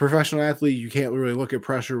 a professional athlete, you can't really look at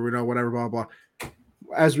pressure, whatever, blah, blah.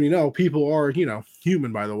 As we know, people are,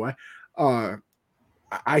 human, by the way.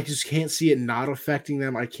 I just can't see it not affecting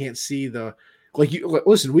them. I can't see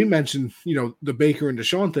listen, we mentioned, the Baker and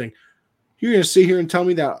Deshaun thing. You're going to sit here and tell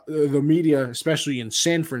me that the media, especially in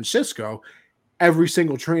San Francisco, every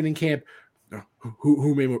single training camp,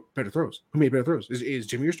 who made better throws? Who made better throws? Is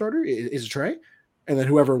Jimmy your starter? Is it Trey? And then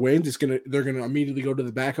whoever wins, they're gonna immediately go to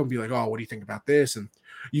the backup and be like, "Oh, what do you think about this?" And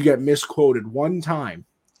you get misquoted one time,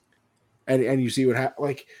 and you see what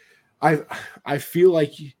happens. I feel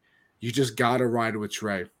like you just gotta ride with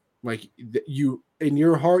Trey. You in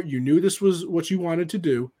your heart, you knew this was what you wanted to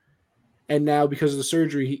do, and now because of the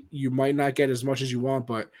surgery, you might not get as much as you want.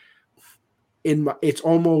 But it's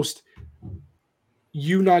almost.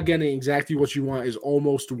 You not getting exactly what you want is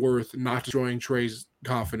almost worth not destroying Trey's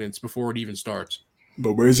confidence before it even starts.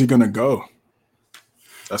 But where is he going to go?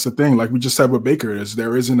 That's the thing. Like we just said with Baker,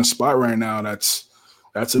 there isn't a spot right now that's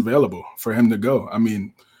available for him to go. I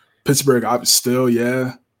mean, Pittsburgh, still,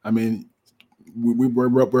 yeah. I mean,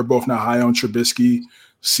 we're both now high on Trubisky.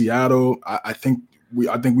 Seattle, I think we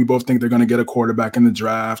both think they're going to get a quarterback in the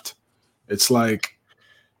draft. It's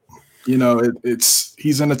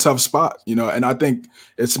he's in a tough spot, and I think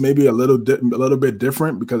it's maybe a little bit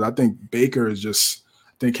different because I think Baker is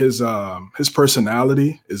his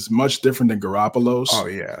personality is much different than Garoppolo's. Oh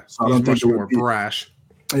yeah, so I don't think much more brash.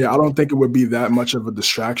 Yeah, I don't think it would be that much of a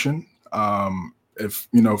distraction if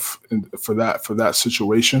for that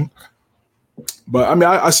situation. But I mean,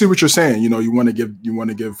 I see what you're saying. You want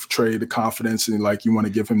to give Trey the confidence and you want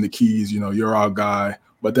to give him the keys. You're our guy.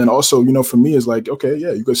 But then also, for me, it's okay,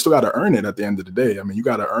 yeah, you still got to earn it at the end of the day. I mean, you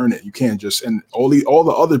got to earn it. You can't just, and all the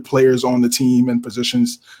other players on the team and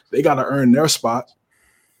positions, they got to earn their spot.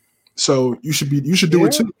 So you should do it too. You should do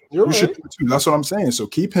it too. That's what I'm saying. So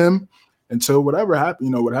keep him until whatever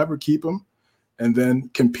happens, keep him, and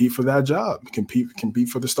then compete for that job. Compete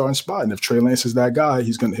for the starting spot. And if Trey Lance is that guy,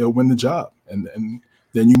 he'll win the job, and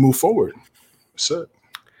then you move forward. That's it.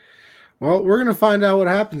 Well, we're gonna find out what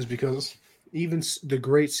happens because. Even the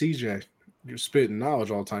great CJ, you're spitting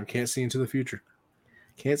knowledge all the time. Can't see into the future.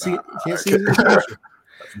 Can't see into the future.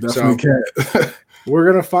 Definitely can't.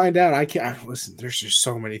 We're gonna find out. I can't listen. There's just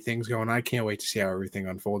so many things going. I can't wait to see how everything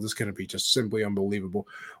unfolds. It's gonna be just simply unbelievable.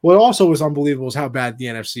 What also is unbelievable is how bad the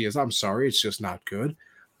NFC is. I'm sorry, it's just not good.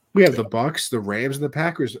 We have the Bucks, the Rams, and the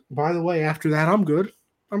Packers. By the way, after that, I'm good.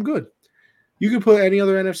 You can put any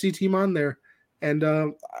other NFC team on there, and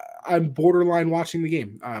I'm borderline watching the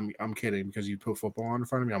game. I'm kidding because you put football on in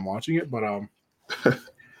front of me. I'm watching it, but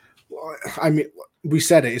I mean, we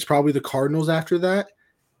said it. It's probably the Cardinals after that,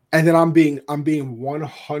 and then I'm being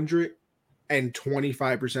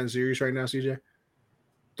 125% serious right now, CJ.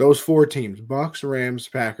 Those 4 teams: Bucks, Rams,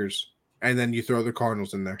 Packers, and then you throw the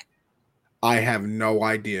Cardinals in there. I have no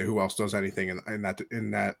idea who else does anything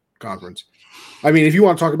in that conference. I mean, if you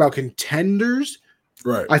want to talk about contenders.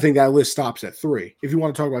 Right. I think that list stops at 3. If you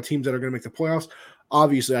want to talk about teams that are going to make the playoffs,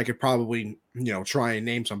 obviously I could probably, try and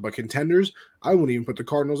name some. But contenders, I wouldn't even put the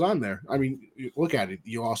Cardinals on there. I mean, look at it.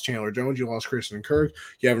 You lost Chandler Jones. You lost Christian Kirk.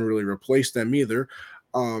 You haven't really replaced them either.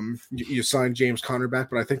 You signed James Conner back,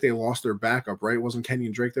 but I think they lost their backup, right? Wasn't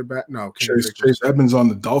Kenyon Drake their back? No, Chase Edmonds on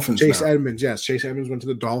the Dolphins. Chase now. Edmonds, yes. Chase Edmonds went to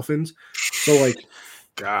the Dolphins. So like,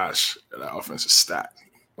 gosh, that offense is stacked.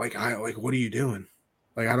 Like, what are you doing?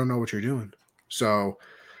 Like, I don't know what you're doing. So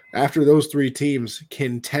after those three teams,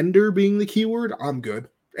 contender being the keyword, I'm good.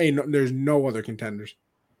 There's no other contenders.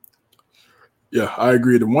 Yeah, I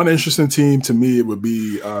agree. The one interesting team to me, it would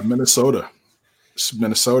be Minnesota. It's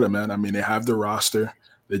Minnesota, man. I mean, they have the roster.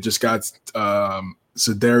 They just got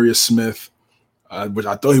Zadarius Smith, which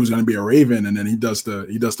I thought he was going to be a Raven, and then he does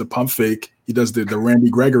the pump fake. He does the Randy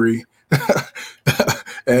Gregory,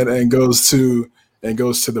 and goes to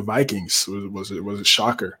the Vikings. Was a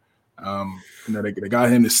shocker. They got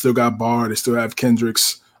him. They still got Barr. They still have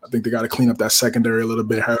Kendricks. I think they got to clean up that secondary a little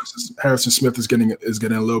bit. Harrison Smith is getting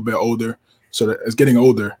a little bit older. So it's getting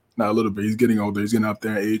older, not a little bit. He's getting older. He's getting up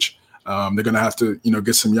there in age. They're going to have to,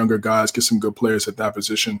 get some younger guys, get some good players at that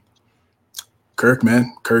position. Kirk,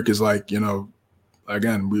 man. Kirk is like,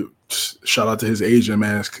 again, we shout out to his agent,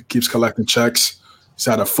 man. Keeps collecting checks. He's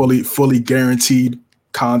had a fully guaranteed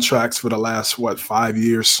contracts for the last, 5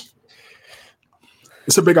 years.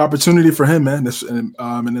 It's a big opportunity for him, man. And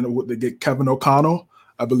then they get Kevin O'Connell,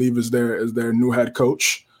 I believe, is their new head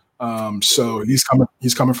coach. So he's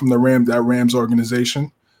coming from the Rams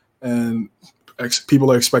organization, and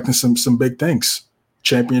people are expecting some big things.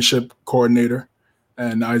 Championship coordinator,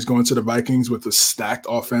 and now he's going to the Vikings with a stacked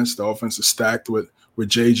offense. The offense is stacked with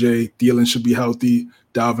JJ. Thielen should be healthy.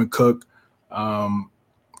 Dalvin Cook.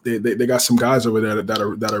 They got some guys over there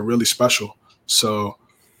that are really special. So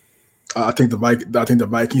I think the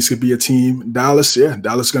Vikings could be a team. Dallas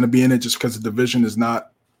is going to be in it just because the division is not.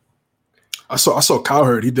 I saw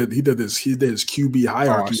Cowherd. He did his QB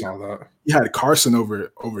hierarchy. Oh, I saw that. He had Carson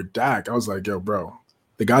over Dak. I was like, yo, bro,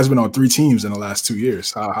 the guy's been on 3 teams in the last 2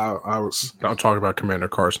 years. Don't talk about Commander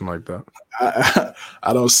Carson like that.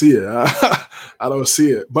 I don't see it. I don't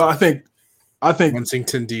see it. But I think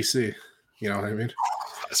Washington DC. You know what I mean?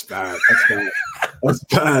 That's bad.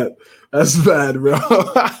 That's bad, bro.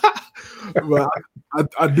 But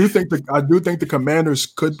I do think the Commanders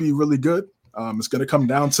could be really good. It's going to come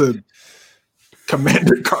down to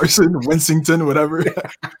Commander Carson, Winsington, whatever.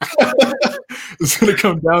 It's going to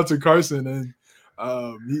come down to Carson, and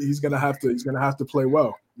he's going to have to play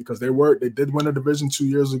well because they did win a division 2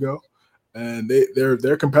 years ago, and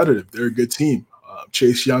they're competitive. They're a good team.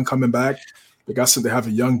 Chase Young coming back. They have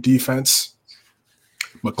a young defense.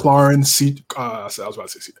 McLaurin,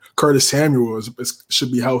 Curtis Samuel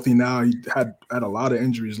should be healthy now. He had a lot of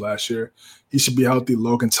injuries last year. He should be healthy.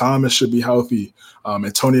 Logan Thomas should be healthy.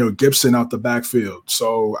 Antonio Gibson out the backfield.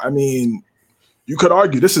 So, I mean, you could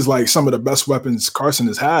argue this is like some of the best weapons Carson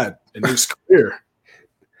has had in his career.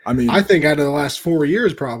 I mean, I think out of the last 4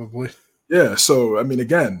 years, probably. Yeah. So, I mean,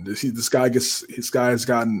 again, this guy has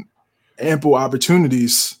gotten ample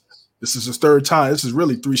opportunities. This is his 3rd time. This is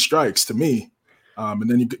really 3 strikes to me.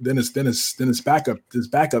 And then it's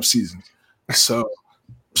backup season. So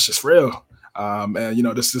it's just real. And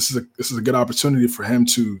this is a good opportunity for him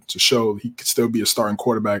to show he could still be a starting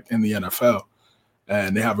quarterback in the NFL.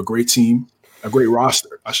 And they have a great team, a great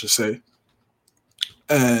roster, I should say.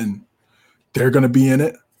 And they're going to be in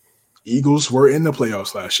it. Eagles were in the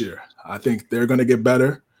playoffs last year. I think they're going to get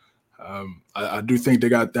better. I do think they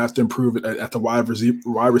have to improve it at the wide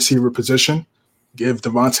receiver position. Give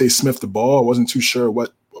Devontae Smith the ball. I wasn't too sure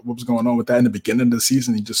what was going on with that in the beginning of the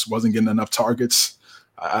season. He just wasn't getting enough targets.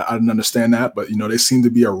 I didn't understand that, but they seem to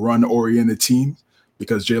be a run-oriented team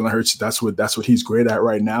because Jalen Hurts, that's what he's great at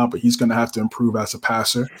right now. But he's going to have to improve as a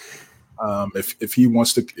passer if he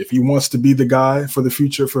wants to be the guy for the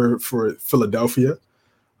future for Philadelphia.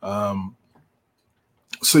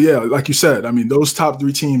 So yeah, like you said, I mean, those top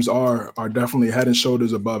 3 teams are definitely head and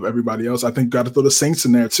shoulders above everybody else. I think got to throw the Saints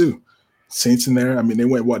in there too. Saints in there. I mean, they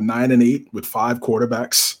went 9-8 with 5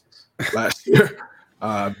 quarterbacks last year.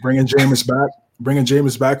 Bringing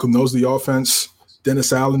Jameis back, who knows the offense.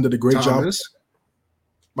 Dennis Allen did a great job.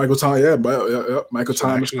 Michael Thomas, Michael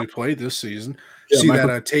Thomas actually played this season. Yeah, See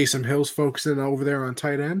that Taysom Hill's focusing over there on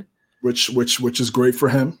tight end, which is great for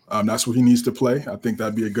him. That's what he needs to play. I think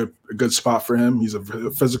that'd be a good spot for him. He's a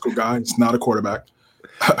physical guy. He's not a quarterback.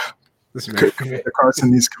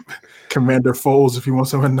 Carson needs Commander Foles if he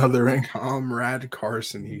wants to have another ring. Comrade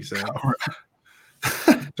Carson, he said.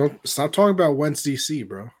 Don't stop talking about Wentz DC,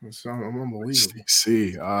 bro. It's unbelievable.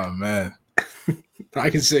 DC, oh man, I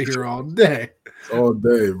can sit here all day,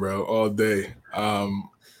 bro, all day.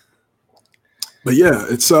 But yeah,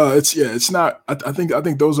 it's not. I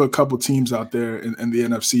think those are a couple teams out there in the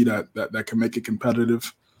NFC that can make it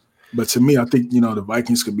competitive. But to me, I think the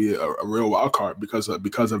Vikings could be a real wild card because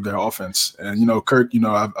of their offense. And Kirk,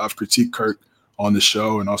 I've critiqued Kirk on the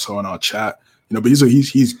show and also on our chat. But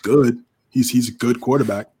he's good. He's a good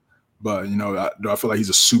quarterback. But do I feel like he's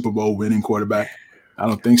a Super Bowl winning quarterback? I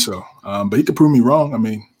don't think so. But he could prove me wrong. I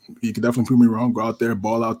mean, he could definitely prove me wrong. Go out there,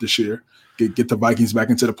 ball out this year, get the Vikings back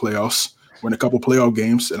into the playoffs, win a couple playoff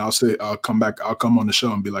games, and I'll come on the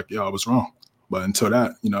show and be like, yo, I was wrong. But until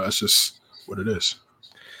that, that's just what it is.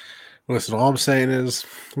 Listen, all I'm saying is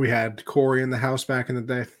we had Corey in the house back in the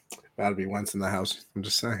day. That'd be Wentz in the house. I'm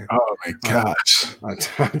just saying. Oh my gosh! On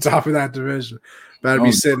top of that division, better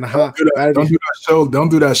be sitting high. Don't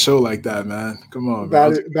do that show like that, man. Come on,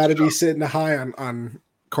 better be sitting high on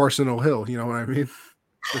Carson Hill. You know what I mean?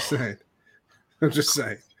 Just saying. I'm just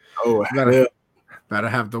saying. Oh, better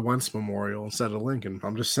have the Wentz Memorial instead of Lincoln.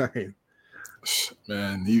 I'm just saying.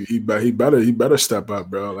 Man, he better step up,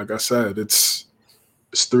 bro. Like I said, it's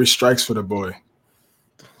 3 strikes for the boy.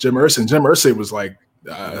 Jim Irsay was like,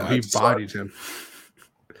 he bodied him.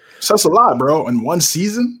 So that's a lot, bro. In one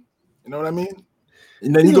season, you know what I mean?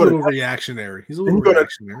 And then he's a little reactionary. He's a little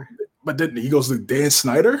reactionary. But then he goes to Dan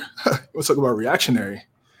Snyder. Let's talk about reactionary.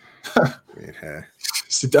 Yeah.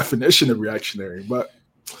 It's the definition of reactionary. But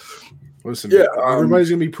listen, everybody's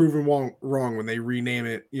gonna be proven wrong when they rename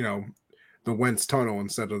it. The Wentz Tunnel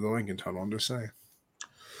instead of the Lincoln Tunnel. I'm just saying.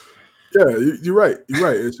 Yeah, you're right. You're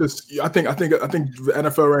right. It's just I think the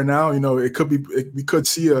NFL right now, we could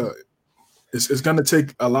see it's going to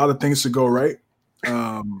take a lot of things to go right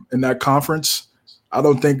in that conference. I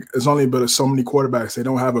don't think it's only but so many quarterbacks. They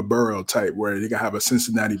don't have a Burrow type where they can have a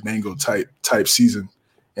Cincinnati Bengal type season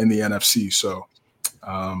in the NFC. So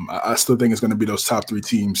I still think it's going to be those top 3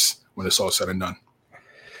 teams when it's all said and done.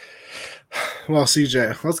 Well,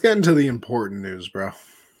 CJ, let's get into the important news, bro.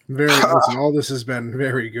 Listen, all this has been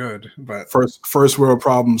very good, but first world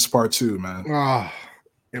problems part 2, man.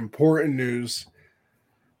 Important news.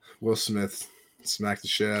 Will Smith smacked the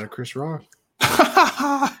shit out of Chris Rock.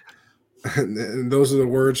 and those are the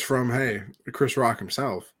words from Chris Rock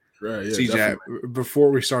himself. Right, yeah. CJ, definitely. Before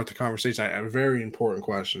we start the conversation, I have a very important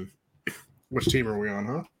question. Which team are we on,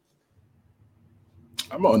 huh?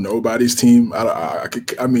 I'm on nobody's team. I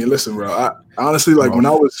mean, listen, bro. I honestly, like, when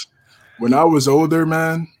I was older,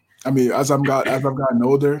 man. I mean, as I've gotten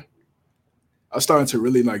older, I started to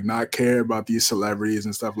really not care about these celebrities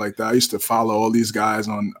and stuff like that. I used to follow all these guys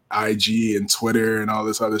on IG and Twitter and all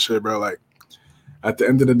this other shit, bro. Like, at the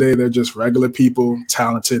end of the day, they're just regular people,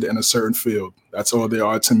 talented in a certain field. That's all they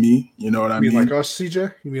are to me. You know what I mean? You mean like us,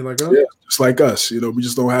 CJ? You mean like us? Yeah, just like us. We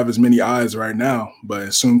just don't have as many eyes right now, but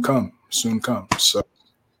it soon come. So.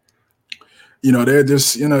 They're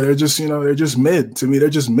just mid to me. They're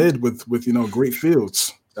just mid with great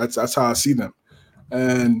fields. That's how I see them.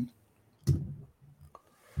 And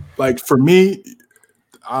like for me,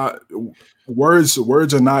 words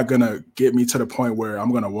are not gonna get me to the point where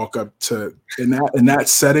I'm gonna walk up to in that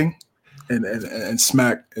setting and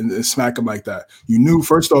smack them like that.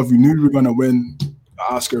 First off, you knew you were gonna win the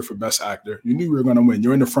Oscar for Best Actor. You knew you were gonna win.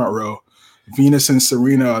 You're in the front row. Venus and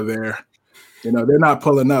Serena are there. They're not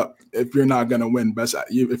pulling up. If you're not gonna win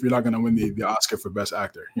if you're not gonna win the Oscar for Best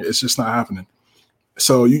Actor, it's just not happening.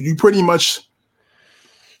 So you pretty much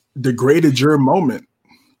degraded your moment,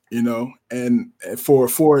 And for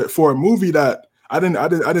a movie that I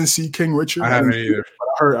didn't see King Richard. I haven't either.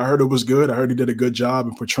 I heard it was good. I heard he did a good job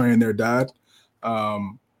in portraying their dad.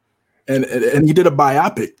 And he did a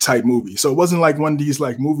biopic type movie, so it wasn't like one of these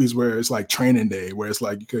movies where it's like Training Day, where it's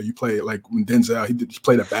like you play like when Denzel he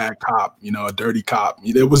played a bad cop, a dirty cop.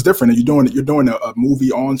 It was different. And you're doing a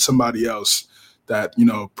movie on somebody else that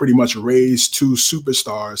pretty much raised 2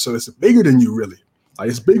 superstars, so it's bigger than you, really. Like,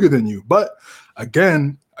 it's bigger than you. But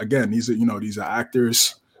again, these are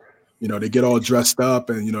actors. They get all dressed up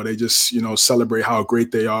and they just celebrate how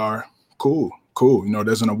great they are. Cool.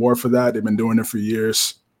 There's an award for that. They've been doing it for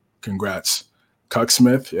years. Congrats. Cuck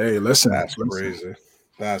Smith. Hey, listen.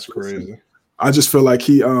 That's crazy. I just feel like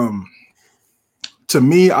he to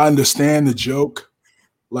me, I understand the joke.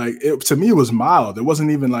 To me, it was mild. It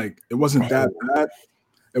wasn't even that bad.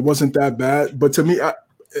 It wasn't that bad. But to me,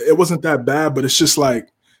 it wasn't that bad, but it's just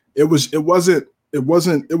it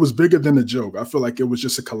was bigger than a joke. I feel like it was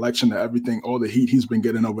just a collection of everything, all the heat he's been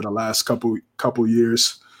getting over the last couple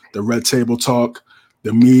years, the red table talk,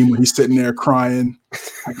 the meme when he's sitting there crying.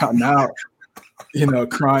 Now,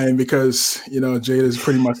 crying because, Jada's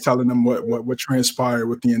pretty much telling him what transpired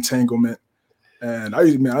with the entanglement. And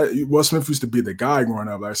Will Smith used to be the guy growing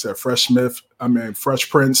up. Like I said, Fresh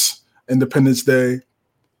Prince, Independence Day,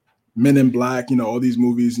 Men in Black, all these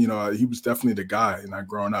movies, he was definitely the guy,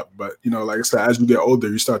 growing up. But, like I said, as you get older,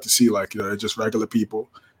 you start to see like, they're just regular people.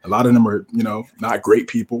 A lot of them are, not great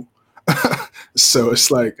people. So it's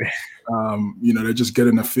like, they're just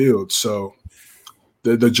getting the field. So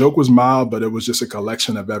the joke was mild, but it was just a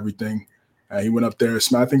collection of everything. And he went up there.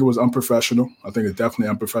 I think it was unprofessional. I think it's definitely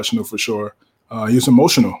unprofessional for sure. He was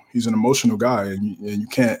emotional. He's an emotional guy, and you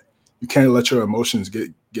can't let your emotions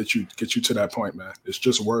get you to that point, man. It's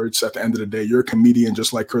just words. At the end of the day, you're a comedian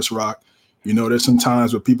just like Chris Rock. There's some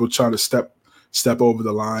times where people try to step over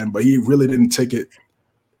the line, but he really didn't take it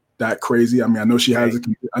that crazy. I mean, I know she has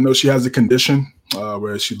a condition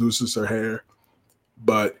where she loses her hair,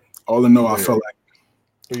 but all in all, I felt like.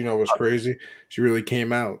 You know what's crazy? She really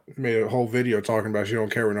came out, made a whole video talking about she don't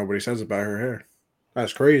care what nobody says about her hair.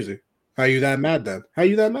 That's crazy. How you that mad then?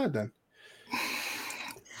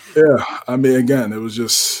 Yeah, I mean, again, it was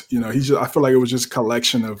just, I feel like it was just a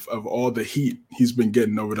collection of all the heat he's been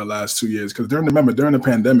getting over the last 2 years. Because during the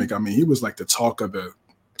pandemic, I mean, he was like the talk of the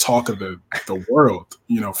world,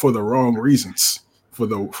 for the wrong reasons. For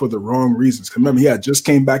the wrong reasons. Because remember, he had just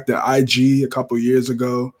came back to IG a couple years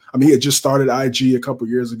ago. I mean, he had just started IG a couple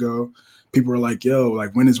years ago. People were like, "Yo,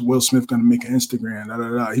 like, when is Will Smith going to make an Instagram?" Da, da,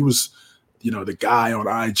 da. He was, the guy on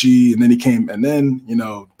IG, and then he came, and then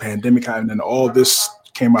pandemic happened, and then all this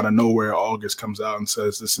came out of nowhere. August comes out and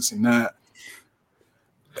says this and that.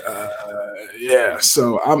 Yeah,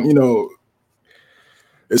 so I'm,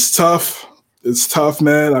 it's tough. It's tough,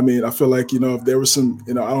 man. I mean, I feel like, if there was some,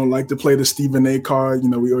 I don't like to play the Stephen A card.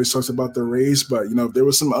 We always talk about the race, but, if there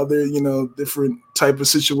was some other, different type of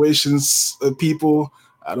situations of people,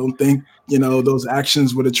 I don't think, those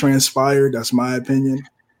actions would have transpired. That's my opinion.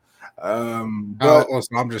 But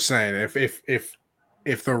listen, I'm just saying,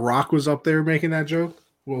 if The Rock was up there making that joke,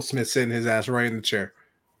 Will Smith sitting his ass right in the chair.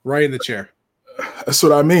 That's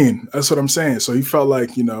what I mean. That's what I'm saying. So he felt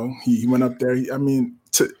like, he went up there.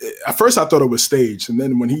 At first I thought it was staged, and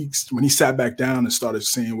then when he sat back down and started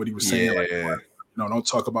saying what he was saying, don't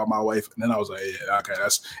talk about my wife. And then I was like, yeah, okay,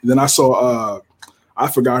 and then I saw I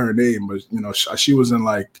forgot her name, but she was in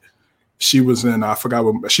I forgot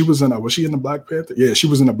what she was in. Was she in the Black Panther? Yeah, she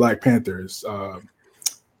was in the Black Panthers. I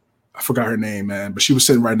forgot her name, man, but she was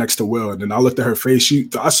sitting right next to Will, and then I looked at her face.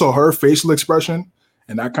 I saw her facial expression,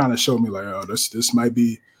 and that kind of showed me like, oh, this might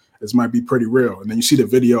be pretty real. And then you see the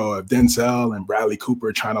video of Denzel and Bradley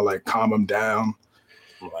Cooper trying to like calm him down.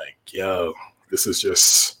 I'm like, yo, this is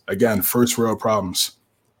just, again, first world problems.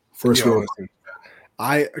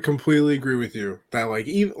 I completely agree with you that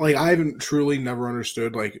I haven't truly never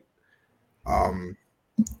understood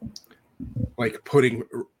putting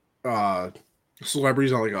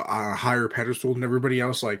celebrities on a higher pedestal than everybody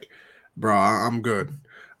else. Like, bro, I'm good.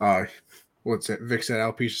 What's it? Vic said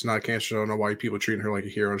alopecia is not cancer. I don't know why people treating her like a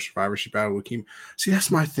hero survivor. She battled leukemia. See, that's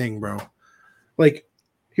my thing, bro. Like,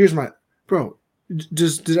 here's my bro.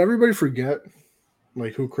 Does everybody forget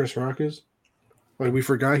who Chris Rock is? Like, we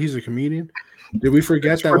forgot he's a comedian. Did we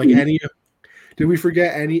forget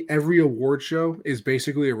every award show is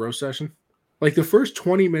basically a roast session? Like, the first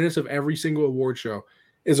 20 minutes of every single award show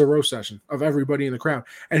is a roast session of everybody in the crowd.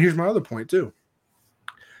 And here's my other point too.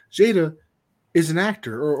 Jada is an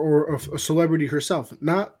actor or a celebrity herself.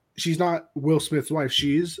 She's not Will Smith's wife.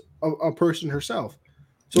 She's a person herself.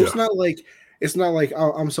 So yeah. It's not like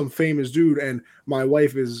I'm some famous dude and my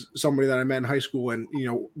wife is somebody that I met in high school and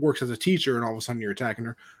works as a teacher and all of a sudden you're attacking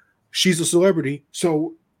her. She's a celebrity.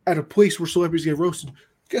 So at a place where celebrities get roasted,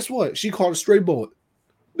 guess what? She called a stray bullet.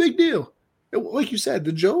 Big deal. Like you said,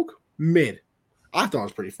 the joke, mid. I thought it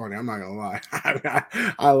was pretty funny. I'm not gonna lie.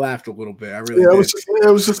 I laughed a little bit. I really did.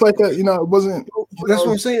 It was just like that. It wasn't. That's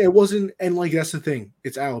what I'm saying. It wasn't. And that's the thing.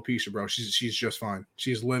 It's alopecia, bro. She's just fine.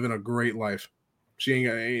 She's living a great life. She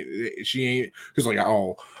ain't because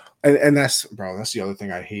and that's, bro. That's the other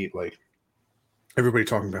thing I hate. Like, everybody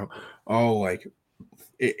talking about,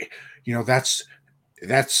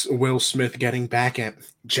 that's Will Smith getting back at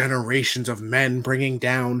generations of men bringing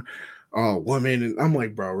down women, and I'm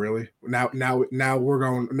like, bro, really? Now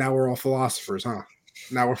we're all philosophers, huh?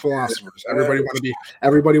 Now we're philosophers. Everybody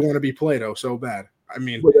want to be Plato so bad. I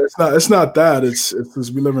mean, but it's not that. It's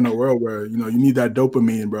because we live in a world where you need that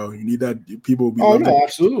dopamine, bro. You need that. People will be. Oh no,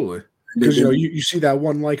 absolutely. Because you see that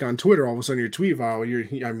one like on Twitter, all of a sudden your tweet file. You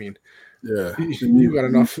got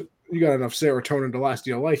enough. You got enough serotonin to last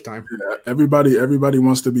you a lifetime. Yeah, everybody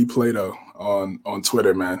wants to be Plato on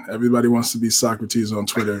Twitter, man. Everybody wants to be Socrates on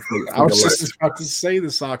Twitter. I was just about to say the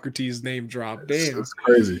Socrates name drop. Damn, it's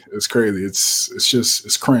crazy. It's crazy. It's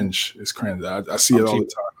cringe. It's cringe. I see it all the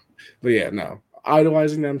time. But yeah, no.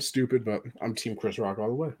 idolizing them, stupid, but I'm Team Chris Rock all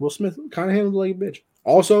the way. Will Smith kind of handled it like a bitch.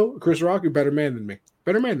 Also, Chris Rock, you're a better man than me.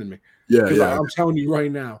 Yeah, Because yeah. I'm telling you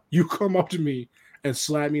right now, you come up to me and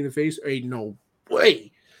slap me in the face, ain't no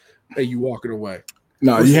way that you walking away.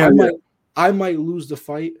 No, I might lose the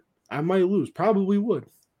fight. I might lose. Probably would.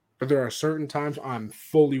 But there are certain times I'm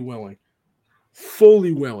fully willing.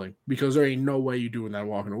 Because there ain't no way you doing that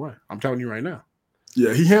walking away. I'm telling you right now.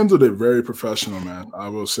 Yeah, he handled it very professional, man. I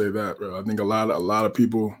will say that, bro. I think a lot of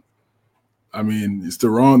people, I mean, it's the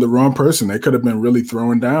wrong person. They could have been really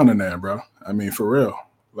throwing down in there, bro. I mean, for real.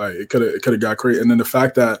 Like it could have got crazy. And then the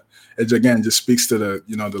fact that it again just speaks to the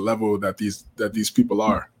the level that these people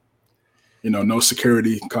are. No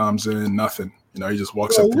security comes in, nothing. He just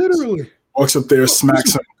walks up there. Literally. Walks up there,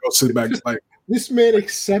 smacks him, goes sit back. Like this man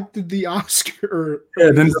accepted the Oscar.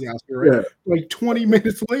 Then the Oscar, right? Like 20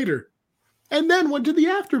 minutes later. And then went to the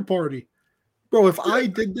after party. Bro, if I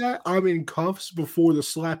did that, I'm in cuffs before the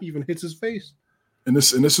slap even hits his face. And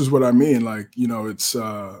this is what I mean. Like, it's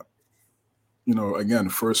again,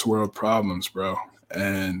 first world problems, bro.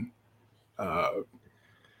 And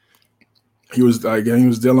he was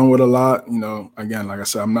dealing with a lot. Again, like I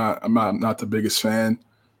said, I'm not the biggest fan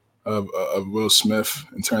of Will Smith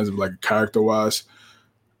in terms of like character wise.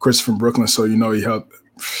 Chris from Brooklyn, so he helped.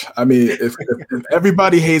 I mean, if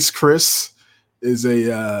everybody hates Chris is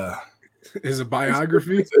a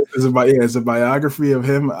biography. It's a biography of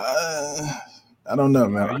him. I don't know,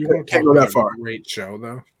 man. You can't go that far. Great show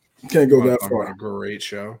though. Can't go that far. A great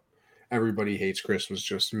show. Everybody Hates Chris was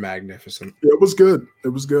just magnificent. Yeah, it was good.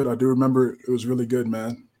 I do remember it was really good,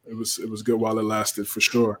 man. It was good while it lasted for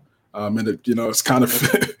sure. And it's kind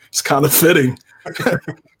of fitting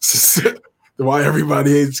why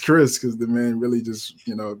everybody hates Chris, because the man really just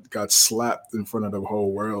got slapped in front of the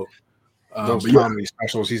whole world. Those comedy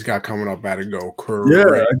specials he's got coming up better go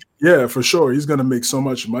crazy. Yeah, for sure. He's gonna make so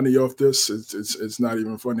much money off this. It's not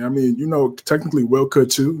even funny. I mean, technically Will could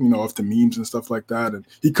too, off the memes and stuff like that. And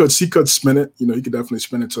he could spin it. He could definitely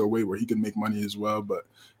spin it to a way where he could make money as well. But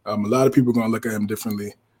a lot of people are gonna look at him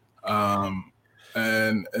differently.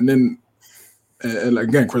 And again,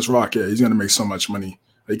 Chris Rock, yeah, he's gonna make so much money.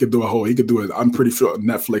 He could do it. I'm pretty sure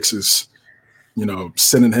Netflix is,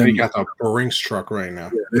 sending him. He got the Brinks truck right now.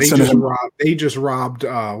 Yeah, they just robbed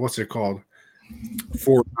what's it called?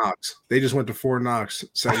 Fort Knox. They just went to Fort Knox,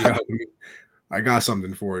 said, I got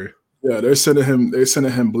something for you. Yeah, they're sending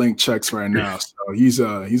him blank checks right now. So he's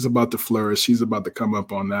about to flourish. He's about to come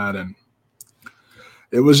up on that, and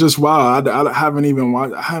it was just wow. I haven't even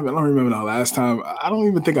watched. I don't remember the last time. I don't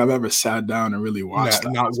even think I've ever sat down and really watched.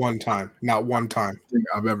 Not one time. Not one time. I think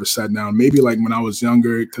I've ever sat down. Maybe like when I was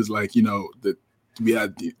younger, because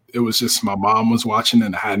it was just my mom was watching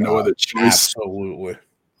and I had no other choice. Absolutely.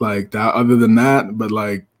 Like that. Other than that, but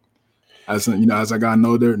like as I got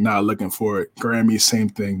older, not looking for it. Grammy, same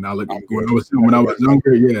thing. Not looking. When I was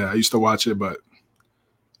younger, yeah, I used to watch it, but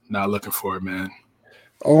not looking for it, man.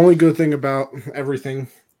 Only good thing about everything,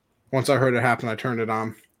 once I heard it happen, I turned it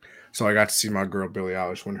on. So I got to see my girl Billie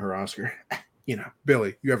Eilish win her Oscar.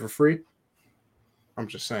 Billie, you ever free? I'm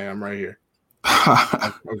just saying, I'm right here.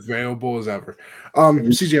 Available as ever.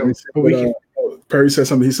 CJ, Perry said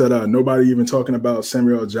something. He said, nobody even talking about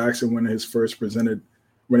Samuel L. Jackson when his first presented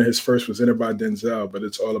by Denzel, but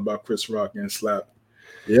it's all about Chris Rock getting slapped.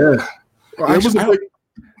 Yeah. Well,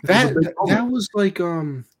 that was like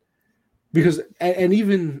because and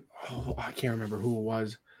even I can't remember who it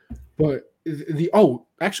was, but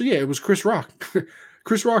it was Chris Rock.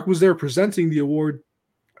 Chris Rock was there presenting the award,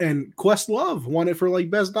 and Questlove won it for like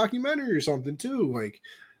best documentary or something too. Like,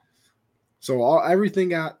 so everything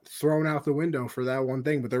got thrown out the window for that one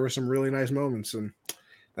thing, but there were some really nice moments, and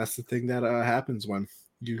that's the thing that happens when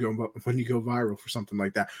you go viral for something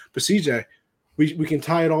like that. But CJ, we can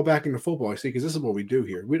tie it all back into football, I see, because this is what we do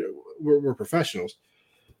here. We're professionals.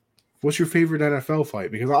 What's your favorite NFL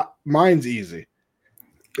fight? Because mine's easy.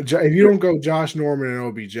 If you don't go Josh Norman and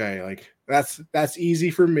OBJ, like that's easy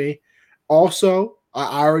for me. Also,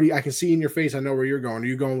 I can see in your face. I know where you're going. Are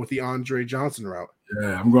you going with the Andre Johnson route?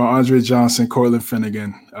 Yeah, I'm going Andre Johnson, Cortland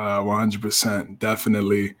Finnegan, 100%.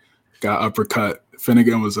 Definitely got uppercut.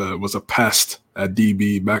 Finnegan was a pest at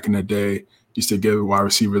DB back in the day. Used to give wide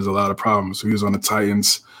receivers a lot of problems. So he was on the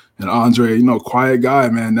Titans. And Andre, quiet guy,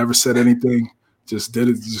 man, never said anything. Just did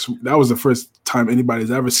it. That was the first time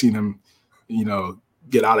anybody's ever seen him,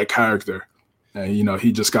 get out of character. And,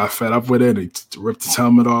 he just got fed up with it. He ripped his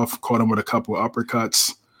helmet off, caught him with a couple of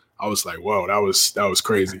uppercuts. I was like, whoa, that was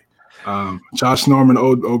crazy. Josh Norman,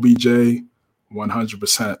 OBJ,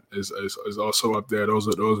 100% is also up there. Those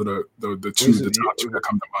are the top two that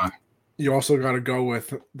come to mind. You also got to go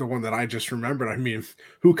with the one that I just remembered. I mean,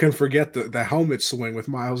 who can forget the helmet swing with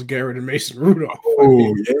Myles Garrett and Mason Rudolph? I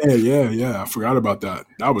Oh, mean, yeah. I forgot about that.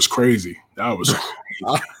 That was crazy. That was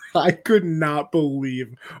crazy. I could not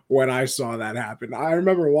believe when I saw that happen. I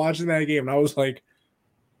remember watching that game and I was like,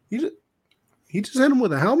 he just hit him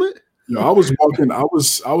with a helmet? I was walking. I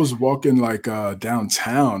was walking like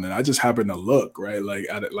downtown, and I just happened to look right, like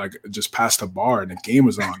at it, like just past the bar, and the game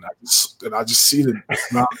was on. I just see the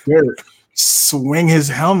Myles Garrett swing his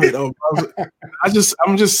helmet over.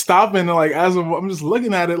 I'm just stopping, and like I'm just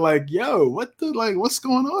looking at it, like, yo, what's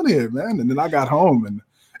going on here, man? And then I got home, and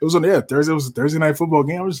it was on Thursday. It was a Thursday night football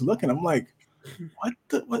game. I was just looking. I'm like,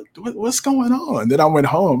 what's going on? And then I went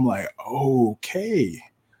home, like, okay,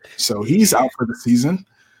 so he's out for the season.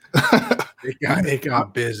 It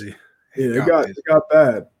got busy. It got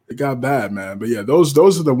bad. It got bad, man. But yeah, those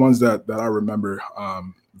are the ones that I remember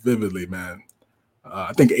vividly, man.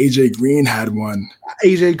 I think AJ Green had one.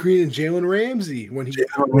 AJ Green and Jalen Ramsey when he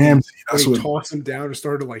tossed him down and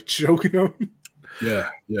started like choking him. Yeah,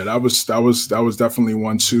 that was definitely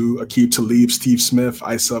one too. Aqib Talib, Steve Smith,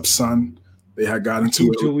 Ice Up Son. They had got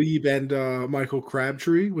into Aqib Talib and Michael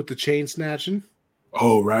Crabtree with the chain snatching.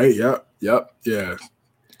 Oh, right. Yep. Yeah.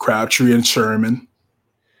 Crabtree and Sherman.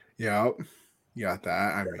 Yep. You got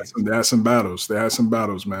that. I mean, they had some battles. They had some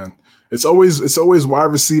battles, man. It's always wide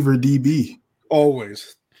receiver DB.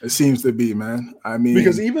 Always. It seems to be, man. I mean,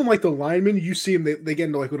 because even like the linemen, you see them, they get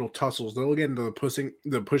into like little tussles. They'll get into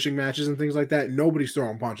the pushing matches and things like that. Nobody's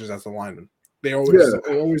throwing punches as the lineman. They're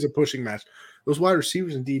always a pushing match. Those wide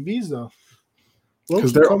receivers and DBs though,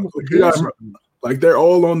 because they're all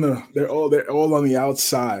on the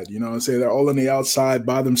outside. You know what I'm saying? They're all on the outside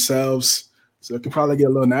by themselves. So it can probably get a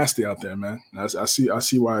little nasty out there, man. I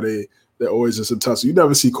see why they're always just a tussle. You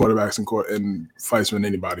never see quarterbacks in fights with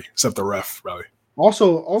anybody except the ref, really.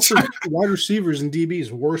 Also, wide receivers and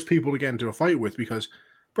DBs, worst people to get into a fight with because,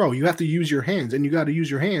 bro, you have to use your hands, and you got to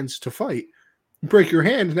use your hands to fight. You break your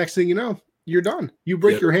hand, next thing you know, you're done. You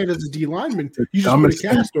break your hand as a D lineman, you just put a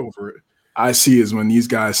cast over it. I see is when these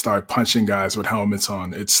guys start punching guys with helmets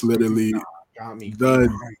on. It's literally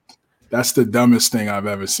that's the dumbest thing I've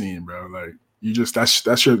ever seen, bro. Like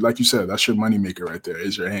that's your, like you said, that's your moneymaker right there,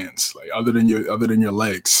 is your hands. Like other than your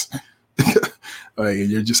legs. Like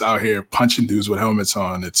you're just out here punching dudes with helmets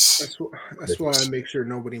on. That's why I make sure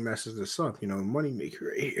nobody messes this up. You know,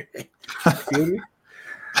 moneymaker right here. Feel me?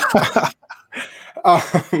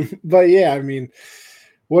 But yeah, I mean,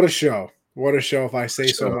 what a show. What a show, if I say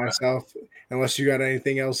so myself. Unless you got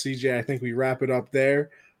anything else, CJ, I think we wrap it up there.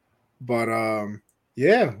 But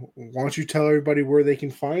yeah, why don't you tell everybody where they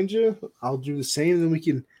can find you? I'll do the same, then we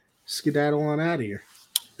can skedaddle on out of here.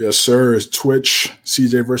 Yes, sir. It's Twitch,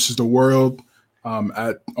 CJ versus the world. On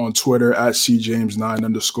Twitter at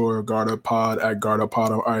cjames9_ GardaPod at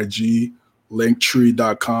GardaPod on IG,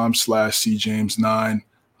 linktree.com/cjames9.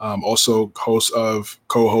 Also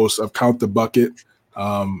co-host of Count the Bucket,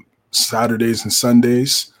 Saturdays and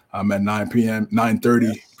Sundays at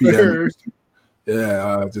 9:30 p.m.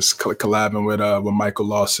 Yeah, just collabing with Michael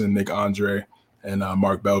Lawson, Nick Andre, and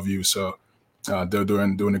Mark Bellevue. So they're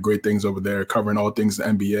doing the great things over there, covering all things the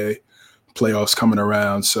NBA, playoffs coming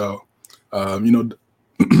around. So,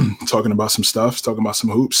 talking about some stuff, talking about some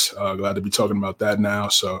hoops. Glad to be talking about that now.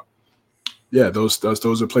 So, yeah, those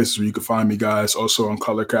are places where you can find me, guys. Also on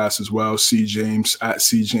Colorcast as well, CJames at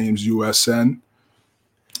CJamesUSN.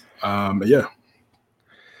 Yeah.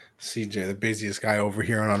 CJ, the busiest guy over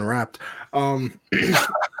here on Unwrapped.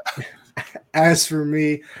 As for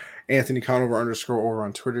me, Anthony Conover _ over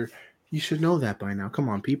on Twitter. You should know that by now. Come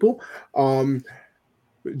on, people.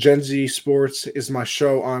 Gen Z Sports is my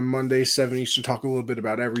show on Monday, 7 Eastern. Talk a little bit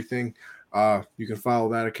about everything. You can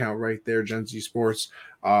follow that account right there, Gen Z Sports.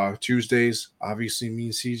 Tuesdays, obviously, me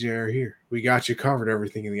and CJ are here. We got you covered,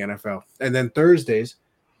 everything in the NFL. And then Thursdays,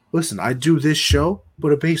 listen, I do this show,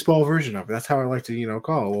 but a baseball version of it. That's how I like to,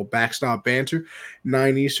 call it. A little backstop banter.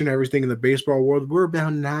 9 Eastern, everything in the baseball world. We're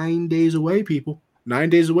about 9 days away, people. 9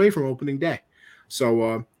 days away from opening day.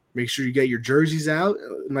 So make sure you get your jerseys out.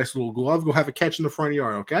 A nice little glove. Go have a catch in the front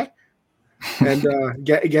yard, okay? And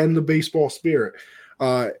get in the baseball spirit.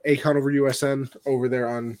 Akon over USN over there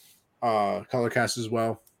on Colorcast as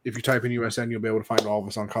well. If you type in USN, you'll be able to find all of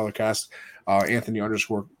us on Colorcast. Anthony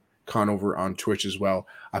 _ Conover on Twitch as well.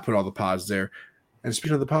 I put all the pods there. And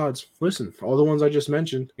speaking of the pods, listen, all the ones I just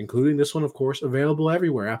mentioned, including this one, of course, available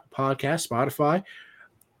everywhere. Apple Podcasts, Spotify,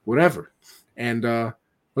 whatever. And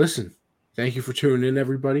listen, thank you for tuning in,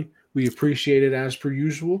 everybody. We appreciate it as per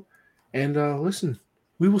usual. And listen,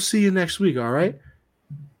 we will see you next week, all right?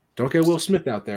 Don't get Will Smith out there.